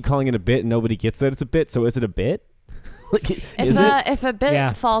but I keep calling it a bit and nobody gets that it's a bit. So is it a bit? If a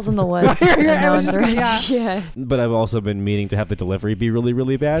bit falls in the woods, yeah. But I've also been meaning to have the delivery be really,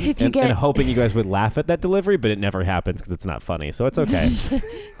 really bad, and hoping you guys would laugh at that delivery, but it never happens because it's not funny. So it's okay.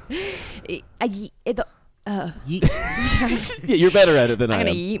 Yeah, you're better at it than I am. I'm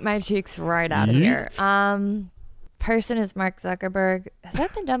gonna yeet my cheeks right out of here. Person is Mark Zuckerberg. Has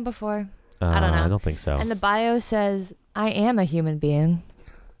that been done before? I don't know. I don't think so. And the bio says, "I am a human being."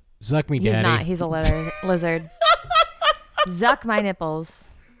 Zuck me, He's daddy. not. He's a lizard. Zuck my nipples.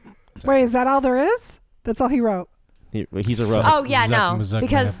 Wait, is that all there is? That's all he wrote. He's a robot. Oh yeah,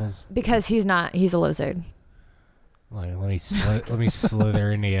 Zuck because he's not. He's a lizard. Like, let me slither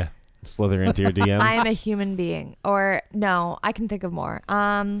into you. Slither into your DMs. I am a human being. Or no, I can think of more.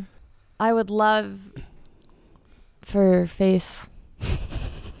 I would love for face.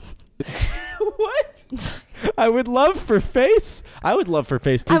 What? I would love for face. I would love for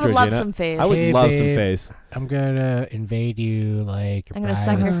face too, I would Georgina. love some face. I would Hey, love babe. some face. I'm gonna invade you like your I'm gonna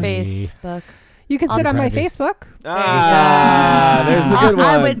suck your Facebook. You can sit on my private. Facebook. There's the good one.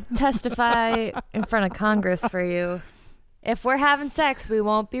 I would testify in front of Congress for you. If we're having sex, we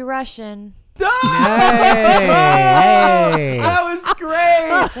won't be Russian. Hey. That was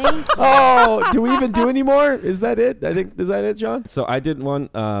great. Thank you. Oh, do we even do any more? Is that it? I think, is that it, John? So I did one,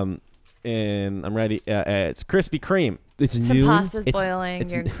 and I'm ready. It's Krispy Kreme. It's Some noon. pasta's It's- boiling.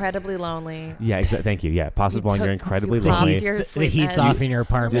 it's- You're incredibly lonely. Yeah, exactly. Thank you. Yeah, pasta's boiling. You're incredibly you lonely. Your The sleep heat's med. off in your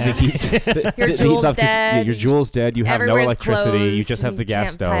apartment. The heat's Your the heat's Juul's off 'cause, dead. your Juul's dead. You have no Everywhere's electricity. You closed, just have and the you gas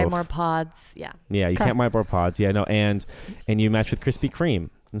can't buy stove. more pods. Yeah. Yeah, you can't buy more pods. Yeah, no, and you match with Krispy Kreme.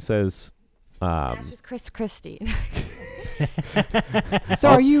 It says, Match with Chris Christie. So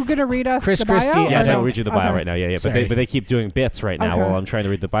are you going to read us Chris the bio? Christie, yes, or I'll no? read you the bio Okay. right now. Yeah, Sorry. but they keep doing bits right now Okay. while I'm trying to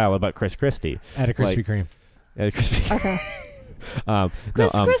read the bio about Chris Christie. At a Krispy Like- Kreme. Yeah, Krispy. Okay.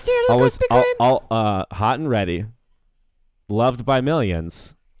 Chris Christie at a always, Krispy Kreme. all hot and ready, loved by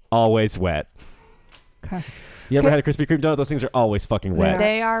millions, always wet. Okay. You ever had a Krispy Kreme donut? Those things are always fucking wet. Yeah.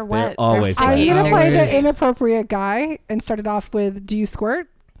 They are wet. always They're wet. I'm sticky. gonna They're play the sticky. inappropriate guy and start it off with, do you squirt?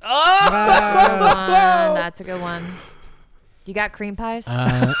 That's a good one. You got cream pies?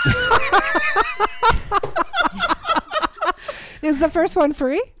 Is the first one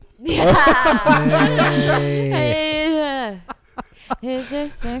free? Hey. Is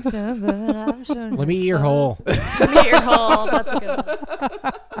it sex so good? I'm sure Let me eat your hole. Let me eat your hole. That's a good one.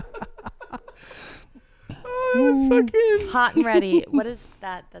 That was fucking. Hot and ready. What is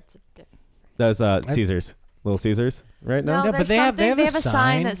that? That's a different. That was Caesars. Little Caesars, right now? No, Yeah, there's but they have something- a sign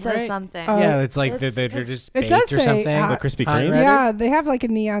sign, that says right? something. Oh. Yeah, it's like It's- they're it's- just It baked does or say something. hot- The Krispy Hot Kreme? ready? Yeah, they have like a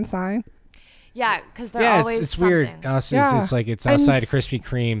neon sign. Yeah, because they're Yeah, always it's weird. something. Us, Yeah. it's like it's And outside of s- Krispy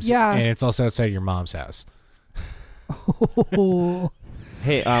Kreme's, Yeah. and it's also outside of your mom's house.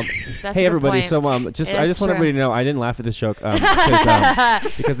 Hey, That's a hey good everybody. point. So, I just It's want true. everybody to know I didn't laugh at this joke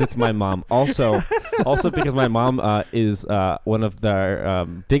because it's my mom. Also because my mom is one of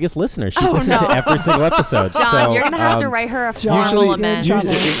the biggest listeners. She's Oh, listened no. to every single episode. John, so, you're gonna have to write her a John, formal usually- amend. John-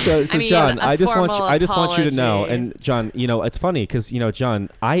 So I mean, John, a I just want you to know, apology. and John, it's funny because John,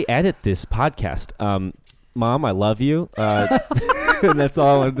 I edit this podcast. Mom, I love you, and that's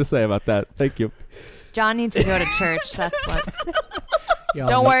all I wanted to say about that. Thank you. John needs to go to church. That's what. Y'all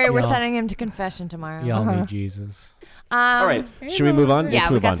Don't need- worry, we're y'all- sending him to confession tomorrow. Y'all Uh-huh. need Jesus. All right, should we move on? Yeah, Let's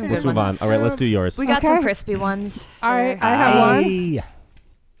we move got on. some Let's good move on. ones. All right, let's do yours. We got some Okay. crispy ones. All right, for- I have one. Hey.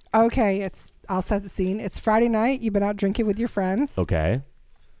 Okay, I'll set the scene. It's Friday night. You've been out drinking with your friends. Okay.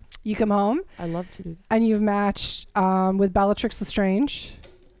 You come home I love to do and you've matched with Bellatrix Lestrange.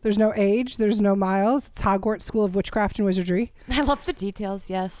 There's no age. There's no miles. It's Hogwarts School of Witchcraft and Wizardry. that. I love the details,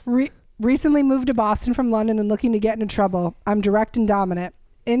 yes. Recently moved to Boston from London and looking to get into trouble. I'm direct and dominant.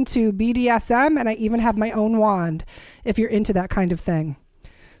 Into BDSM, and I even have my own wand if you're into that kind of thing.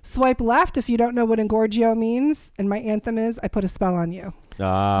 Swipe left if you don't know what Engorgio means, and my anthem is I put a spell on you. Oh my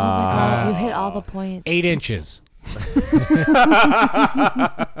god, you hit all the points. 8 inches.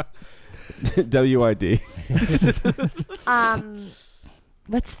 WID.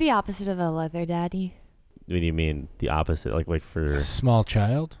 What's the opposite of a leather daddy? What do you mean the opposite? Like for A small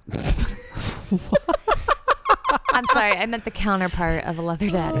child. I'm sorry, I meant the counterpart of a leather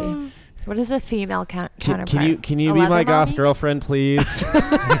daddy. What is a female counterpart? can you A be my leather goth mommy? girlfriend, please?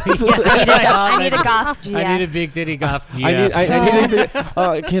 I need a goth GF. I need a big titty goth. I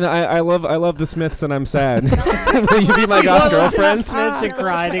need. I love the Smiths and I'm sad. Will you be my goth girlfriend? Smiths and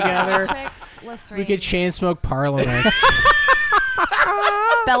cry together. We could chain smoke parliaments.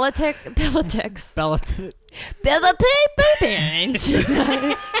 Bellatrix. Bella.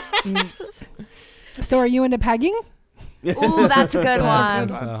 So are you into pegging? Ooh, that's a good one.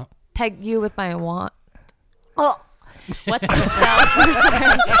 So, Peg you with my wand. Oh. What's the spell?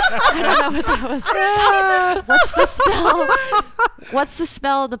 Sorry. I don't know what that was. What's the spell? What's the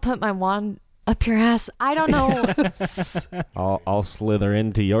spell to put my wand up your ass? I don't know. I'll slither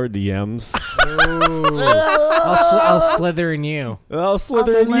into your DMs. I'll slither in you. I'll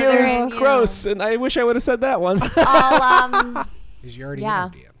slither in slither yours. in you. Gross. And I wish I would have said that one. I'll Because you're already Yeah.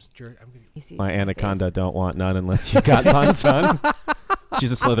 in your DMs. You see My his anaconda face. don't want none unless you've got buns on.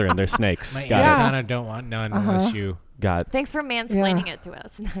 She's a Slytherin. They're snakes. My Got anaconda don't want none unless you. it. Got Thanks for mansplaining it to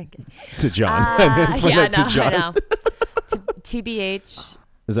us. No, I'm kidding. to John. Yeah, to John. I know. TBH.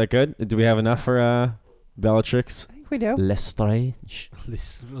 Is that good? Do we have enough for Bellatrix I think we do. Lestrange? Do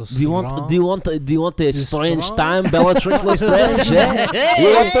Do you want a strange Strong? time, Bellatrix Lestrange? You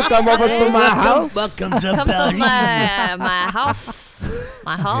want to come over to my house? Welcome to Come to my house.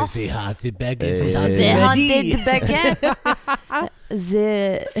 My house. Is he hot to beg? Is he hot hot The to haunted baguette.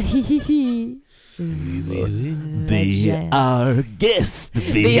 Be our guest.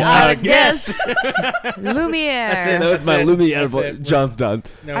 Be our guest. Lumiere. That's it. That was my That's it. Lumiere That's voice. it. John's done.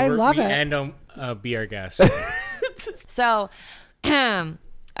 No, I love we it. end on be our guest. So, are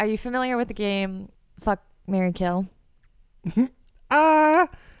you familiar with the game Fuck, Marry, Kill?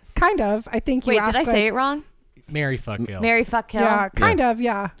 Kind of. I think you Wait, asked. did I say it wrong? Marry, fuck, kill. Marry, fuck, kill. Yeah, kind of.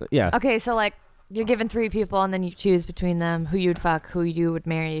 Yeah. Yeah. Okay, so like you're given 3 people and then you choose between them who you'd fuck, who you would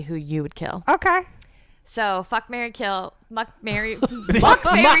marry, who you would kill. Okay. So fuck, marry, kill, muck, marry, fuck,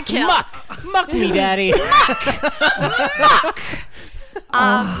 marry, kill. Muck me, daddy.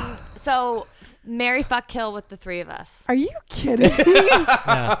 So marry, fuck, kill with the 3 of us. Are you kidding me?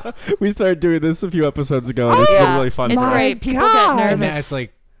 Yeah. We started doing this a few episodes ago, and it's Yeah. been really fun. It's My great. People God. get And now nervous. it's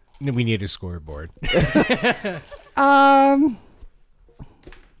like we need a scoreboard.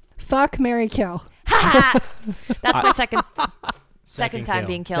 Fuck, marry, kill. That's my second time kill.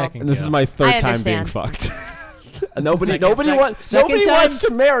 being killed. Second And this kill. is my I third time being understand. fucked. Nobody Second wants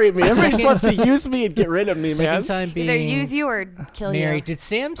to marry me. Everybody just Second- wants to use me and get rid of me, man. Second time being Either use you or kill married. you. Did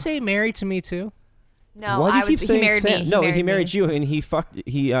Sam say married to me too? No, Why do you keep he saying married Sam? me. No, he me. married you, and he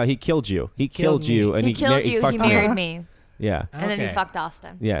killed you. He killed me. you, and He killed you. He fucked married you. me, Yeah, and then he Okay. fucked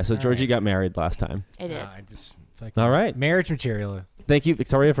Austin. yeah. So All Georgie right. got married last time. I did. I just fucking All right. marriage material. Thank you,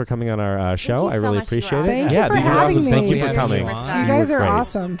 Victoria, for coming on our show. you I so really much, you appreciate rock. it. Thank you yeah, for these are having awesome. Thank me. you for coming. You're a superstar. You guys were are great.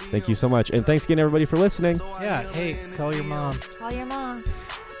 awesome. Thank you so much, and thanks again, everybody, for listening. Yeah. Hey, call your mom. Call your mom.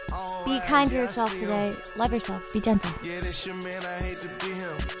 Be kind to yourself today. Love yourself. Be gentle. Yeah, this your man, I hate to be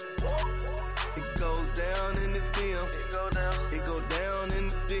him.